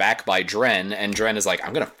ordered back by Dren, and Dren is like,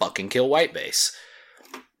 I'm gonna fucking kill Whitebase.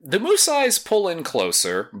 The Musais pull in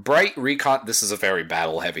closer. This is a very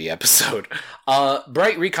battle-heavy episode.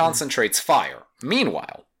 Bright reconcentrates fire.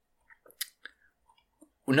 Meanwhile,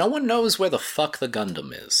 no one knows where the fuck the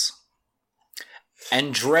Gundam is.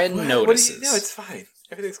 And Dren notices. No, it's fine.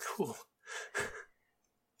 Everything's cool.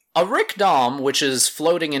 A Rick Dom, which is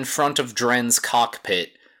floating in front of Dren's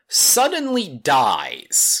cockpit, suddenly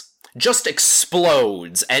dies. Just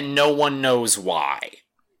explodes, and no one knows why.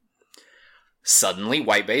 Suddenly,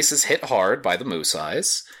 Whitebase is hit hard by the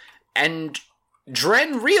Musais, and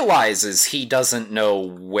Dren realizes he doesn't know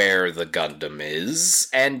where the Gundam is,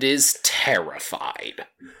 and is terrified.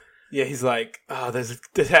 Yeah, he's like, oh, there's an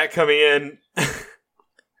attack coming in.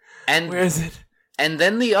 And where is it? And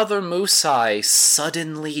then the other Musai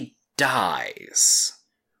suddenly dies.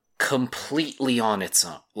 Completely on its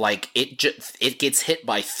own. Like, it gets hit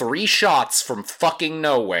by 3 shots from fucking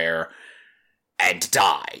nowhere, and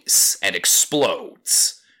dies, and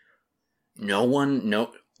explodes.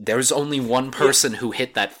 There's only one person who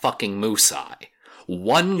hit that fucking Musai.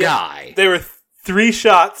 One guy. There were 3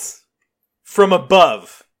 shots from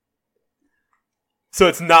above. So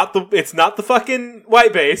it's not the fucking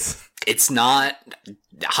Whitebase. It's not.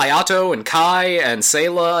 Hayato and Kai and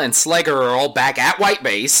Sayla and Slegger are all back at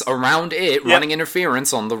Whitebase around it, running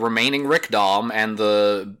interference on the remaining Rick Dom and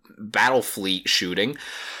the battle fleet shooting.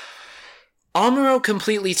 Amuro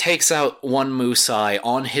completely takes out one Musai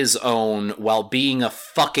on his own while being a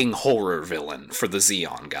fucking horror villain for the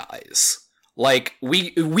Zeon guys. Like, we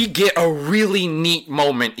get a really neat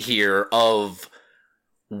moment here of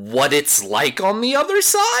what it's like on the other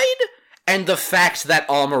side, and the fact that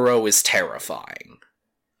Amuro is terrifying.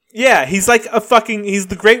 Yeah, he's like he's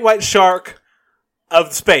the great white shark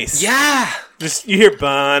of space. Yeah! Just, you hear,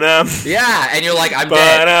 ba-dum. Yeah, and you're like, I'm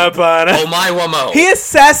dead. Oh my wamo. He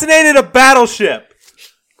assassinated a battleship!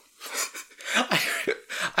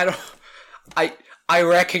 I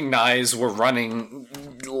recognize we're running,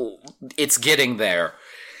 it's getting there.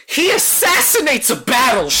 He assassinates a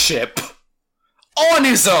battleship! On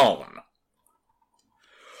his own!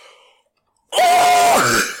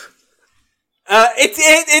 Oh!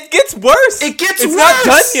 It gets worse! It's worse! Not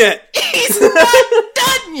done yet! He's not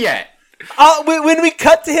done yet! When we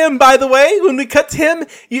cut to him, by the way,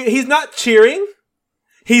 he's not cheering.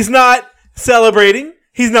 He's not celebrating.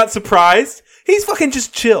 He's not surprised. He's fucking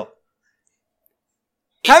just chill.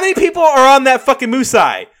 How many people are on that fucking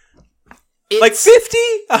Musai? Like 50?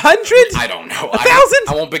 100? I don't know. 1,000?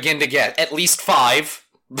 I won't begin to get. At least 5.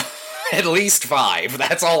 At least 5.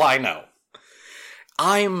 That's all I know.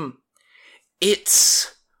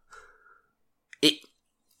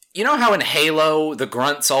 You know how in Halo, the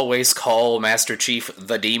grunts always call Master Chief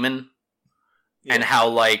the Demon? Yeah. And how,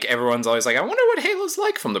 like, everyone's always like, I wonder what Halo's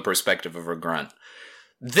like from the perspective of a grunt.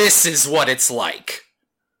 This is what it's like.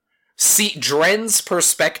 See, Dren's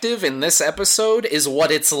perspective in this episode is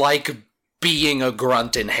what it's like being a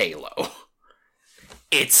grunt in Halo.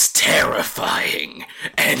 It's terrifying,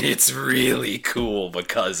 and it's really cool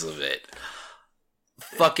because of it.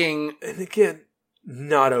 Fucking... And again,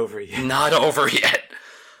 not over yet. Not over yet.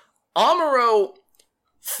 Amuro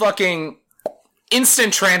fucking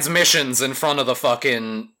instant transmissions in front of the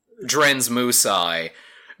fucking Dren's Musai,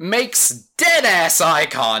 makes dead-ass eye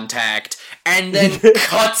contact, and then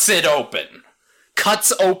cuts it open.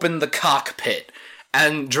 Cuts open the cockpit.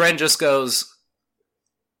 And Dren just goes,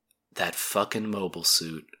 that fucking mobile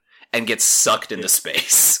suit, and gets sucked into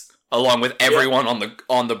space, along with everyone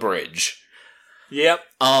on the bridge. Yep.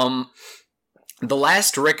 The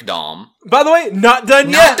last Rick Dom... By the way, not done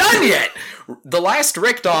yet! Not done yet! The last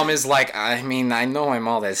Rick Dom is like, I mean, I know I'm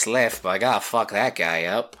all that's left, but I gotta fuck that guy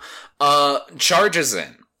up. Charges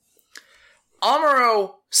in.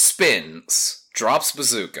 Amuro spins, drops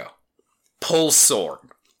bazooka, pulls sword,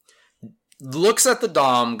 looks at the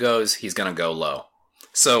Dom, goes, he's gonna go low.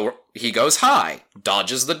 So he goes high,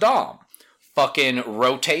 dodges the Dom, fucking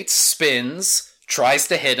rotates, spins, tries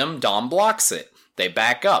to hit him, Dom blocks it. They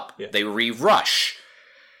back up. Yeah. They re-rush.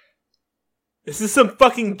 This is some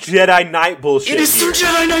fucking Jedi Knight bullshit. It is some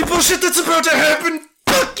Jedi Knight bullshit that's about to happen.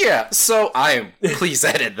 Fuck yeah! So, please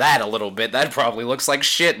edit that a little bit. That probably looks like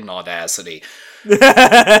shit in Audacity.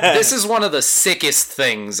 This is one of the sickest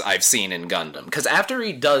things I've seen in Gundam. Because after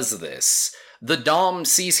he does this, the Dom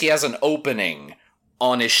sees he has an opening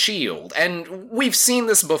on his shield. And we've seen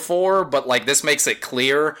this before, but, like, this makes it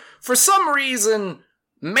clear. For some reason,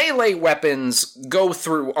 melee weapons go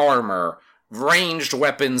through armor. Ranged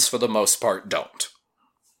weapons, for the most part, don't.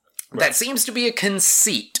 Right. That seems to be a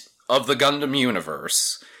conceit of the Gundam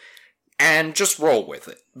universe. And just roll with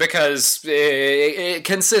it. Because it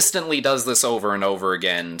consistently does this over and over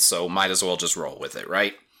again, so might as well just roll with it,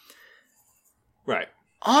 right? Right.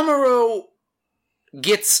 Amuro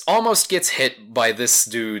almost gets hit by this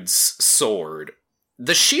dude's sword.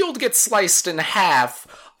 The shield gets sliced in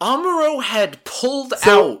half. Amuro had pulled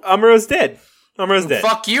out... Amuro's dead. Amuro's dead.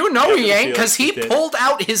 Fuck you, no he ain't, because he pulled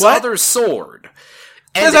out his other sword.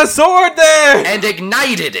 There's a sword there! And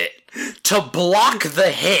ignited it to block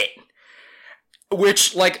the hit.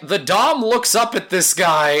 Which, like, the Dom looks up at this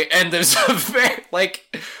guy, and there's a very,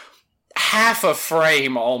 like, half a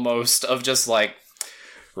frame, almost, of just, like,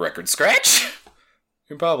 record scratch?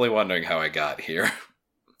 You're probably wondering how I got here.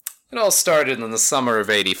 It all started in the summer of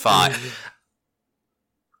 85.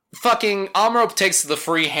 Fucking Amuro takes the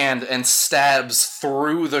free hand and stabs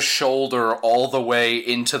through the shoulder all the way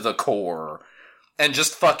into the core. And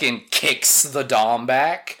just fucking kicks the Dom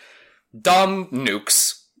back. Dom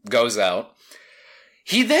nukes, goes out.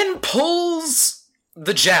 He then pulls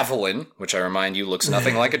the javelin, which I remind you looks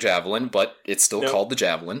nothing like a javelin, but it's still called the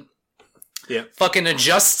javelin. Yeah. Fucking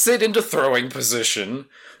adjusts it into throwing position,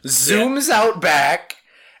 zooms out back,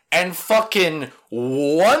 and fucking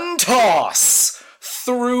one toss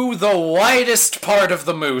through the widest part of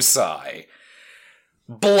the Musai.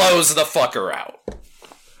 Blows the fucker out.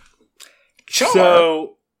 Char,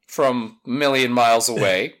 from a million miles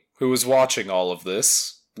away, who was watching all of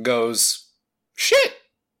this, goes, shit,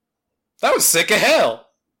 that was sick as hell.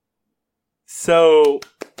 So,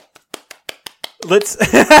 let's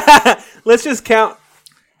just count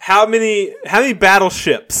how many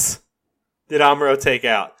battleships did Amuro take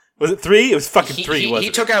out? Was it 3? It was fucking 3, wasn't it?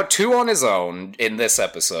 He took out 2 on his own in this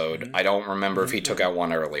episode. I don't remember if he took out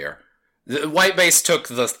 1 earlier. The White Base took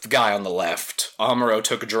the guy on the left. Amuro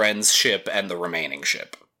took Dren's ship and the remaining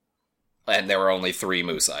ship. And there were only 3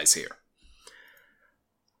 Musais here.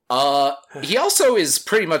 He also is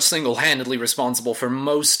pretty much single-handedly responsible for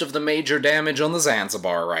most of the major damage on the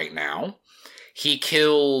Zanzibar right now. He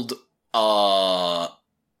killed, 2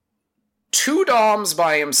 Doms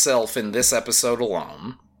by himself in this episode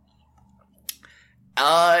alone.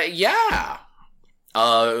 Yeah.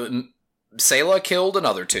 Sayla killed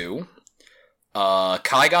another 2.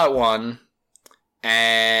 Kai got 1.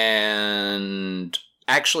 And...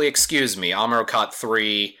 Actually, excuse me, Amuro caught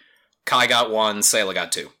 3. Kai got 1, Sayla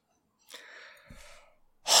got 2.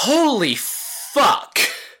 Holy fuck!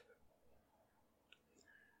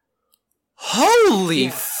 Holy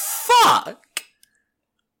fuck!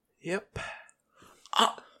 Yep.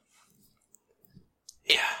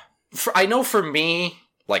 I know for me,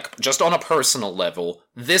 like, just on a personal level,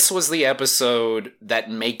 this was the episode that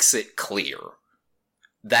makes it clear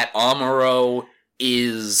that Amuro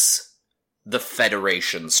is the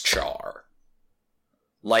Federation's Char.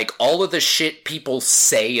 Like, all of the shit people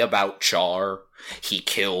say about Char, he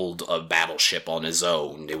killed a battleship on his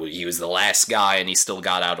own, he was the last guy and he still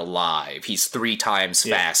got out alive, he's 3 times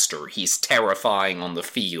faster, he's terrifying on the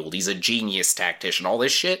field, he's a genius tactician, all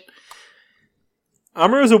this shit.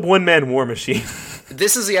 Amuro's a one-man war machine.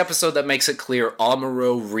 This is the episode that makes it clear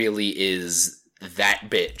Amuro really is that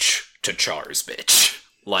bitch to Char's bitch.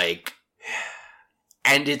 Like,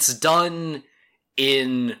 and it's done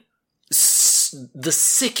in the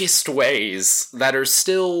sickest ways that are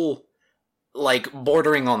still, like,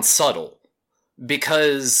 bordering on subtle.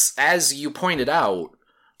 Because, as you pointed out,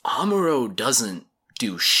 Amuro doesn't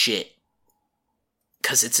do shit.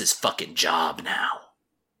 'Cause it's his fucking job now.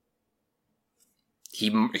 He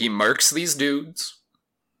murks these dudes,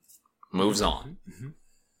 moves on. Mm-hmm.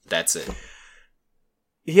 That's it.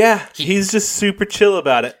 Yeah, he's just super chill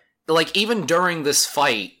about it. Like, even during this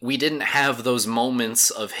fight, we didn't have those moments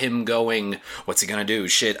of him going, what's he gonna do?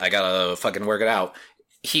 Shit, I gotta fucking work it out.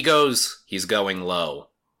 He's going low.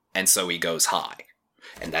 And so he goes high.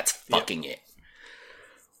 And that's fucking it.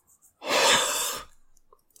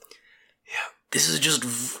 This is just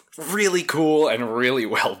really cool and really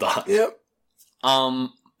well done. Yep.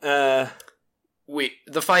 The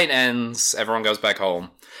fight ends, everyone goes back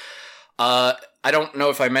home. I don't know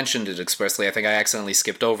if I mentioned it expressly, I think I accidentally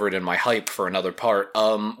skipped over it in my hype for another part.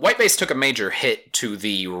 White Base took a major hit to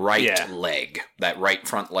the right leg, that right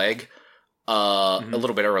front leg. a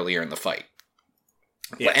little bit earlier in the fight.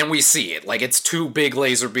 Yeah. And we see it. Like, it's two big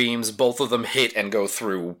laser beams, both of them hit and go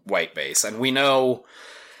through White Base. And we know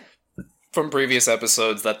from previous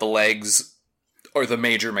episodes that the legs are the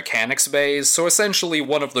major mechanics bays, so essentially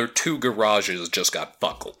one of their two garages just got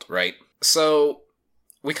buckled, right? So,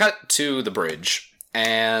 we cut to the bridge,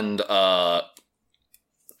 and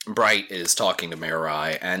Bright is talking to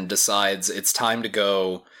Mirai, and decides it's time to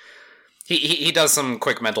go. He does some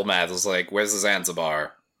quick mental math. It's like, where's the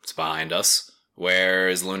Zanzibar? It's behind us. Where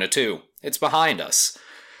is Luna 2? It's behind us.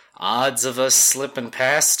 Odds of us slipping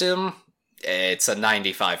past him? It's a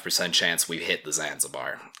 95% chance we hit the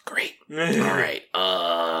Zanzibar. Great. Alright,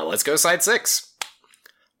 let's go side 6.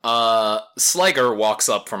 Sliger walks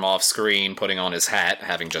up from off-screen, putting on his hat,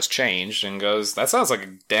 having just changed, and goes, that sounds like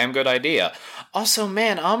a damn good idea. Also,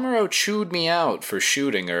 man, Amuro chewed me out for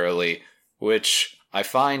shooting early, which I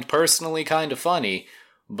find personally kind of funny,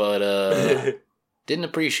 but, didn't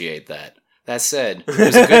appreciate that. That said, it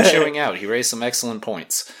was a good chewing out. He raised some excellent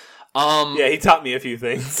points. Yeah, he taught me a few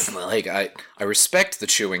things. Like, I respect the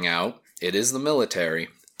chewing out. It is the military.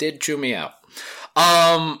 Did chew me out.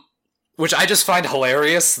 Which I just find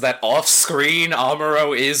hilarious that off-screen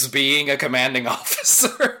Amuro is being a commanding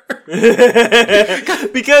officer.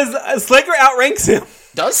 Because Slager outranks him.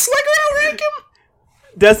 Does Slager outrank him?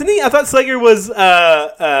 Doesn't he? I thought Slager was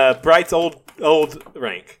Bright's old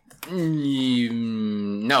rank.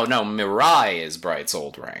 No, Mirai is Bright's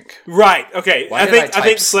old rank. Right, okay. Why I did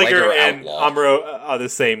think Slager Slager and Outlaw? Amuro are the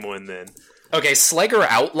same one then. Okay, Slager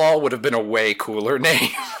Outlaw would have been a way cooler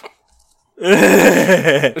name.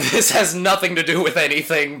 This has nothing to do with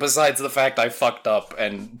anything besides the fact I fucked up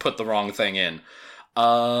and put the wrong thing in.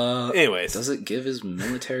 Anyways. Does it give his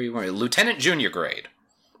military rank? Lieutenant Junior grade.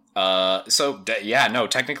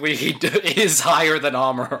 Technically he is higher than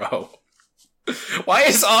Amuro. Why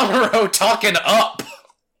is Amuro talking up?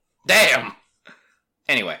 Damn.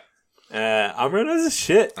 Anyway. Amuro knows his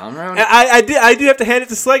shit. Amuro... I do have to hand it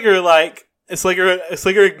to Slager, like,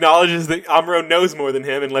 Slager acknowledges that Amuro knows more than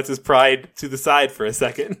him and lets his pride to the side for a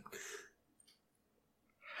second.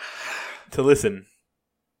 To listen.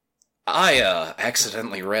 I,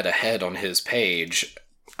 accidentally read ahead on his page.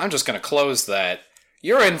 I'm just gonna close that.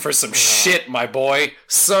 You're in for some shit, my boy.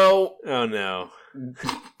 So... Oh, no.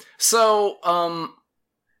 So,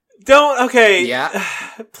 Don't, okay. Yeah?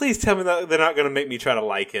 Please tell me that they're not going to make me try to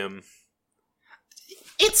like him.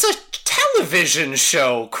 It's a television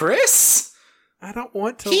show, Chris. I don't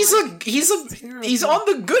want to. He's on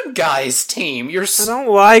the good guys team. I don't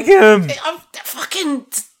like him. I'm fucking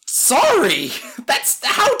sorry. That's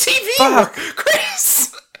how TV works,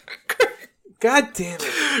 Chris. God damn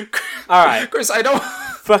it. All right. Chris, I don't...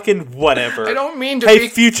 Fucking whatever. I don't mean to Hey,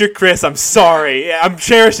 future Chris, I'm sorry. I'm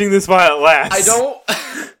cherishing this while it lasts.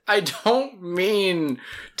 I don't mean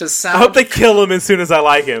to sound... I hope they kill him as soon as I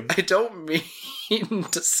like him. I don't mean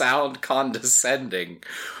to sound condescending,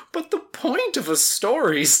 but the point of a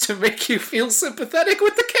story is to make you feel sympathetic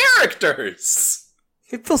with the characters.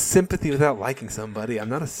 You can feel sympathy without liking somebody. I'm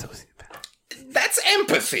not a sociopath. That's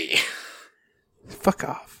empathy. Fuck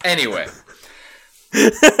off. Anyway.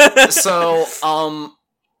 So,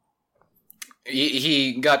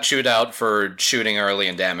 he got chewed out for shooting early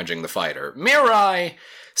and damaging the fighter. Mirai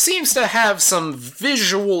seems to have some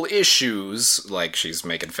visual issues, like she's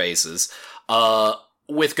making faces,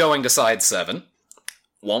 with going to side 7.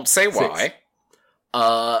 Won't say why.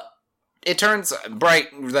 It turns... Bright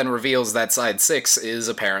then reveals that side 6 is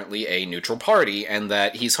apparently a neutral party, and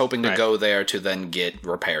that he's hoping to go there to then get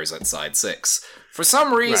repairs at side 6. For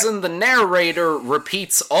some reason, the narrator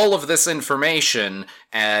repeats all of this information,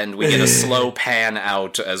 and we get a slow pan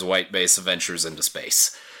out as White Base ventures into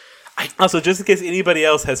space. Also, just in case anybody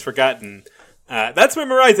else has forgotten, that's where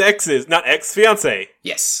Mirai's ex is, not ex-fiancé.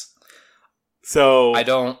 Yes. So, I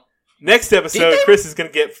don't... Next episode, Chris is going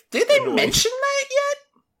to get... Did they mention that yet?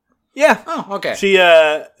 Yeah. Oh, okay.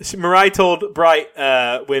 Mirai told Bright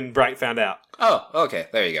when Bright found out. Oh, okay.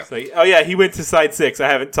 There you go. So, he went to side 6. I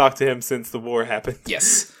haven't talked to him since the war happened.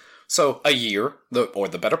 Yes. So, a year, or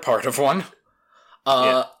the better part of one.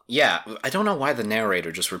 Yeah. I don't know why the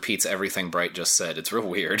narrator just repeats everything Bright just said. It's real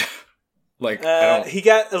weird. He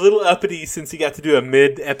got a little uppity since he got to do a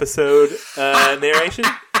mid-episode narration.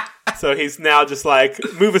 So he's now just like,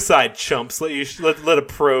 move aside, chumps. Let a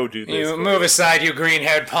pro do this. You move aside, you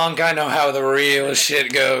green-haired punk. I know how the real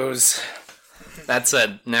shit goes. That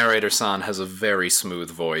said, Narrator-san has a very smooth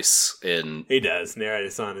voice in... He does.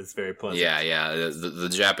 Narrator-san is very pleasant. Yeah. The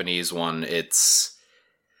Japanese one, it's...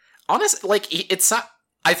 Honestly, like, it's not...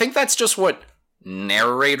 I think that's just what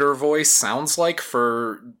narrator voice sounds like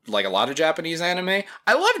for, like, a lot of Japanese anime.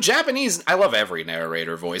 I love every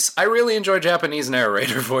narrator voice. I really enjoy Japanese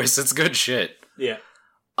narrator voice. It's good shit. Yeah.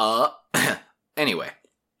 Anyway.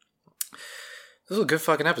 This was a good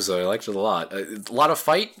fucking episode. I liked it a lot. A lot of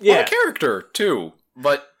fight, a lot of character, too.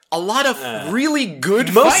 But a lot of really good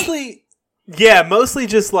fight. Mostly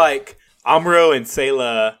just, like, Amuro and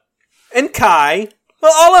Sayla and Kai.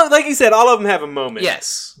 Well, like you said, all of them have a moment.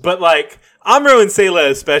 Yes. But, like, Amuro and Sayla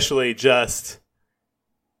especially just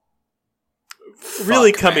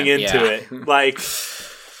really coming into it. Like...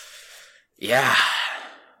 Yeah.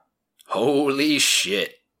 Holy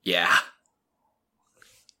shit. Yeah.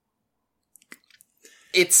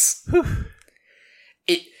 It's...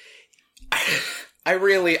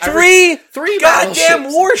 Three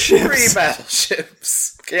goddamn warships! 3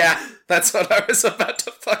 battleships. Yeah, that's what I was about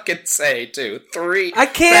to fucking say, too. 3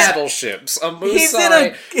 battleships. A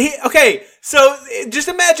Musai... Okay, so just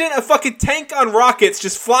imagine a fucking tank on rockets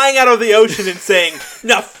just flying out of the ocean and saying,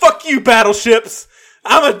 "Now fuck you, battleships!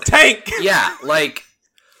 I'm a tank!" Yeah, like...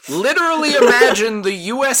 Literally imagine the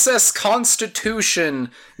USS Constitution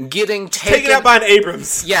getting taken out by an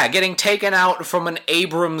Abrams. Yeah, getting taken out from an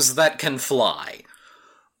Abrams that can fly.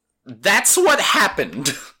 That's what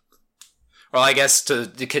happened. Well, I guess to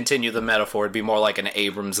continue the metaphor, it'd be more like an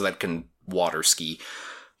Abrams that can water ski.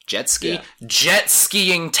 Jet ski? Yeah. Jet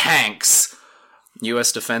skiing tanks.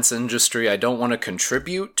 U.S. defense industry, I don't want to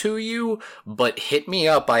contribute to you, but hit me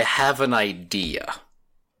up, I have an idea.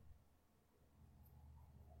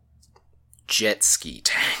 Jet ski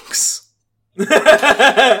tanks.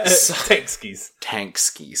 Tank skis. Tank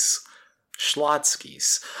skis. Schlot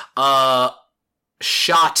skis.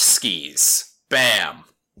 Shot skis. Bam.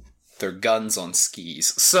 They're guns on skis.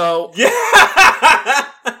 So,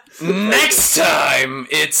 next time,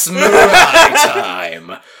 it's Mirai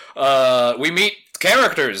time. We meet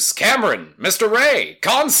characters, Cameron, Mr. Ray,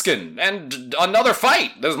 Conskin, and another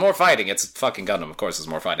fight. There's more fighting. It's fucking Gundam, of course there's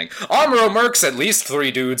more fighting. Amuro murks at least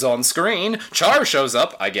 3 dudes on screen. Char shows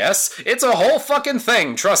up, I guess. It's a whole fucking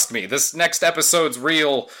thing, trust me. This next episode's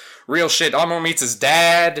real shit. Amuro meets his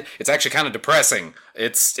dad. It's actually kind of depressing.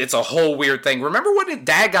 It's a whole weird thing. Remember when his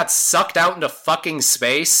dad got sucked out into fucking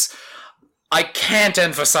space? I can't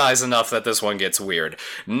emphasize enough that this one gets weird.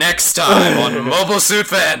 Next time on Mobile Suit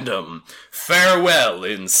Fandom, farewell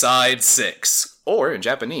Inside 6. Or, in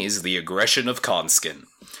Japanese, The Aggression of Conskin.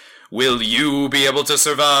 Will you be able to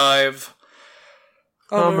survive?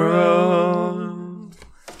 Amuro.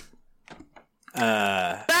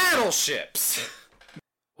 Battleships!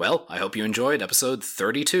 Well, I hope you enjoyed episode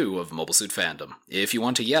 32 of Mobile Suit Fandom. If you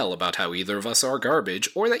want to yell about how either of us are garbage,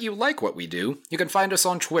 or that you like what we do, you can find us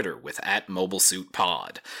on Twitter with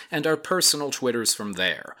 @MobileSuitPod, and our personal Twitters from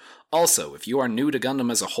there. Also, if you are new to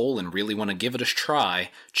Gundam as a whole and really want to give it a try,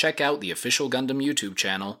 check out the official Gundam YouTube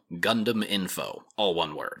channel, Gundam Info, all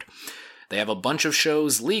one word. They have a bunch of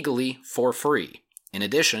shows legally for free. In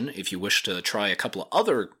addition, if you wish to try a couple of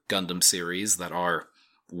other Gundam series that are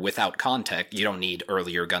without context, you don't need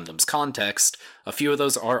earlier Gundam's context, a few of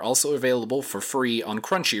those are also available for free on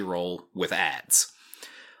Crunchyroll with ads.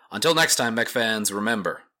 Until next time, mech fans,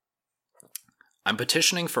 remember, I'm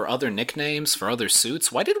petitioning for other nicknames for other suits.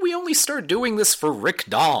 Why did we only start doing this for Rick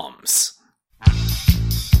Doms?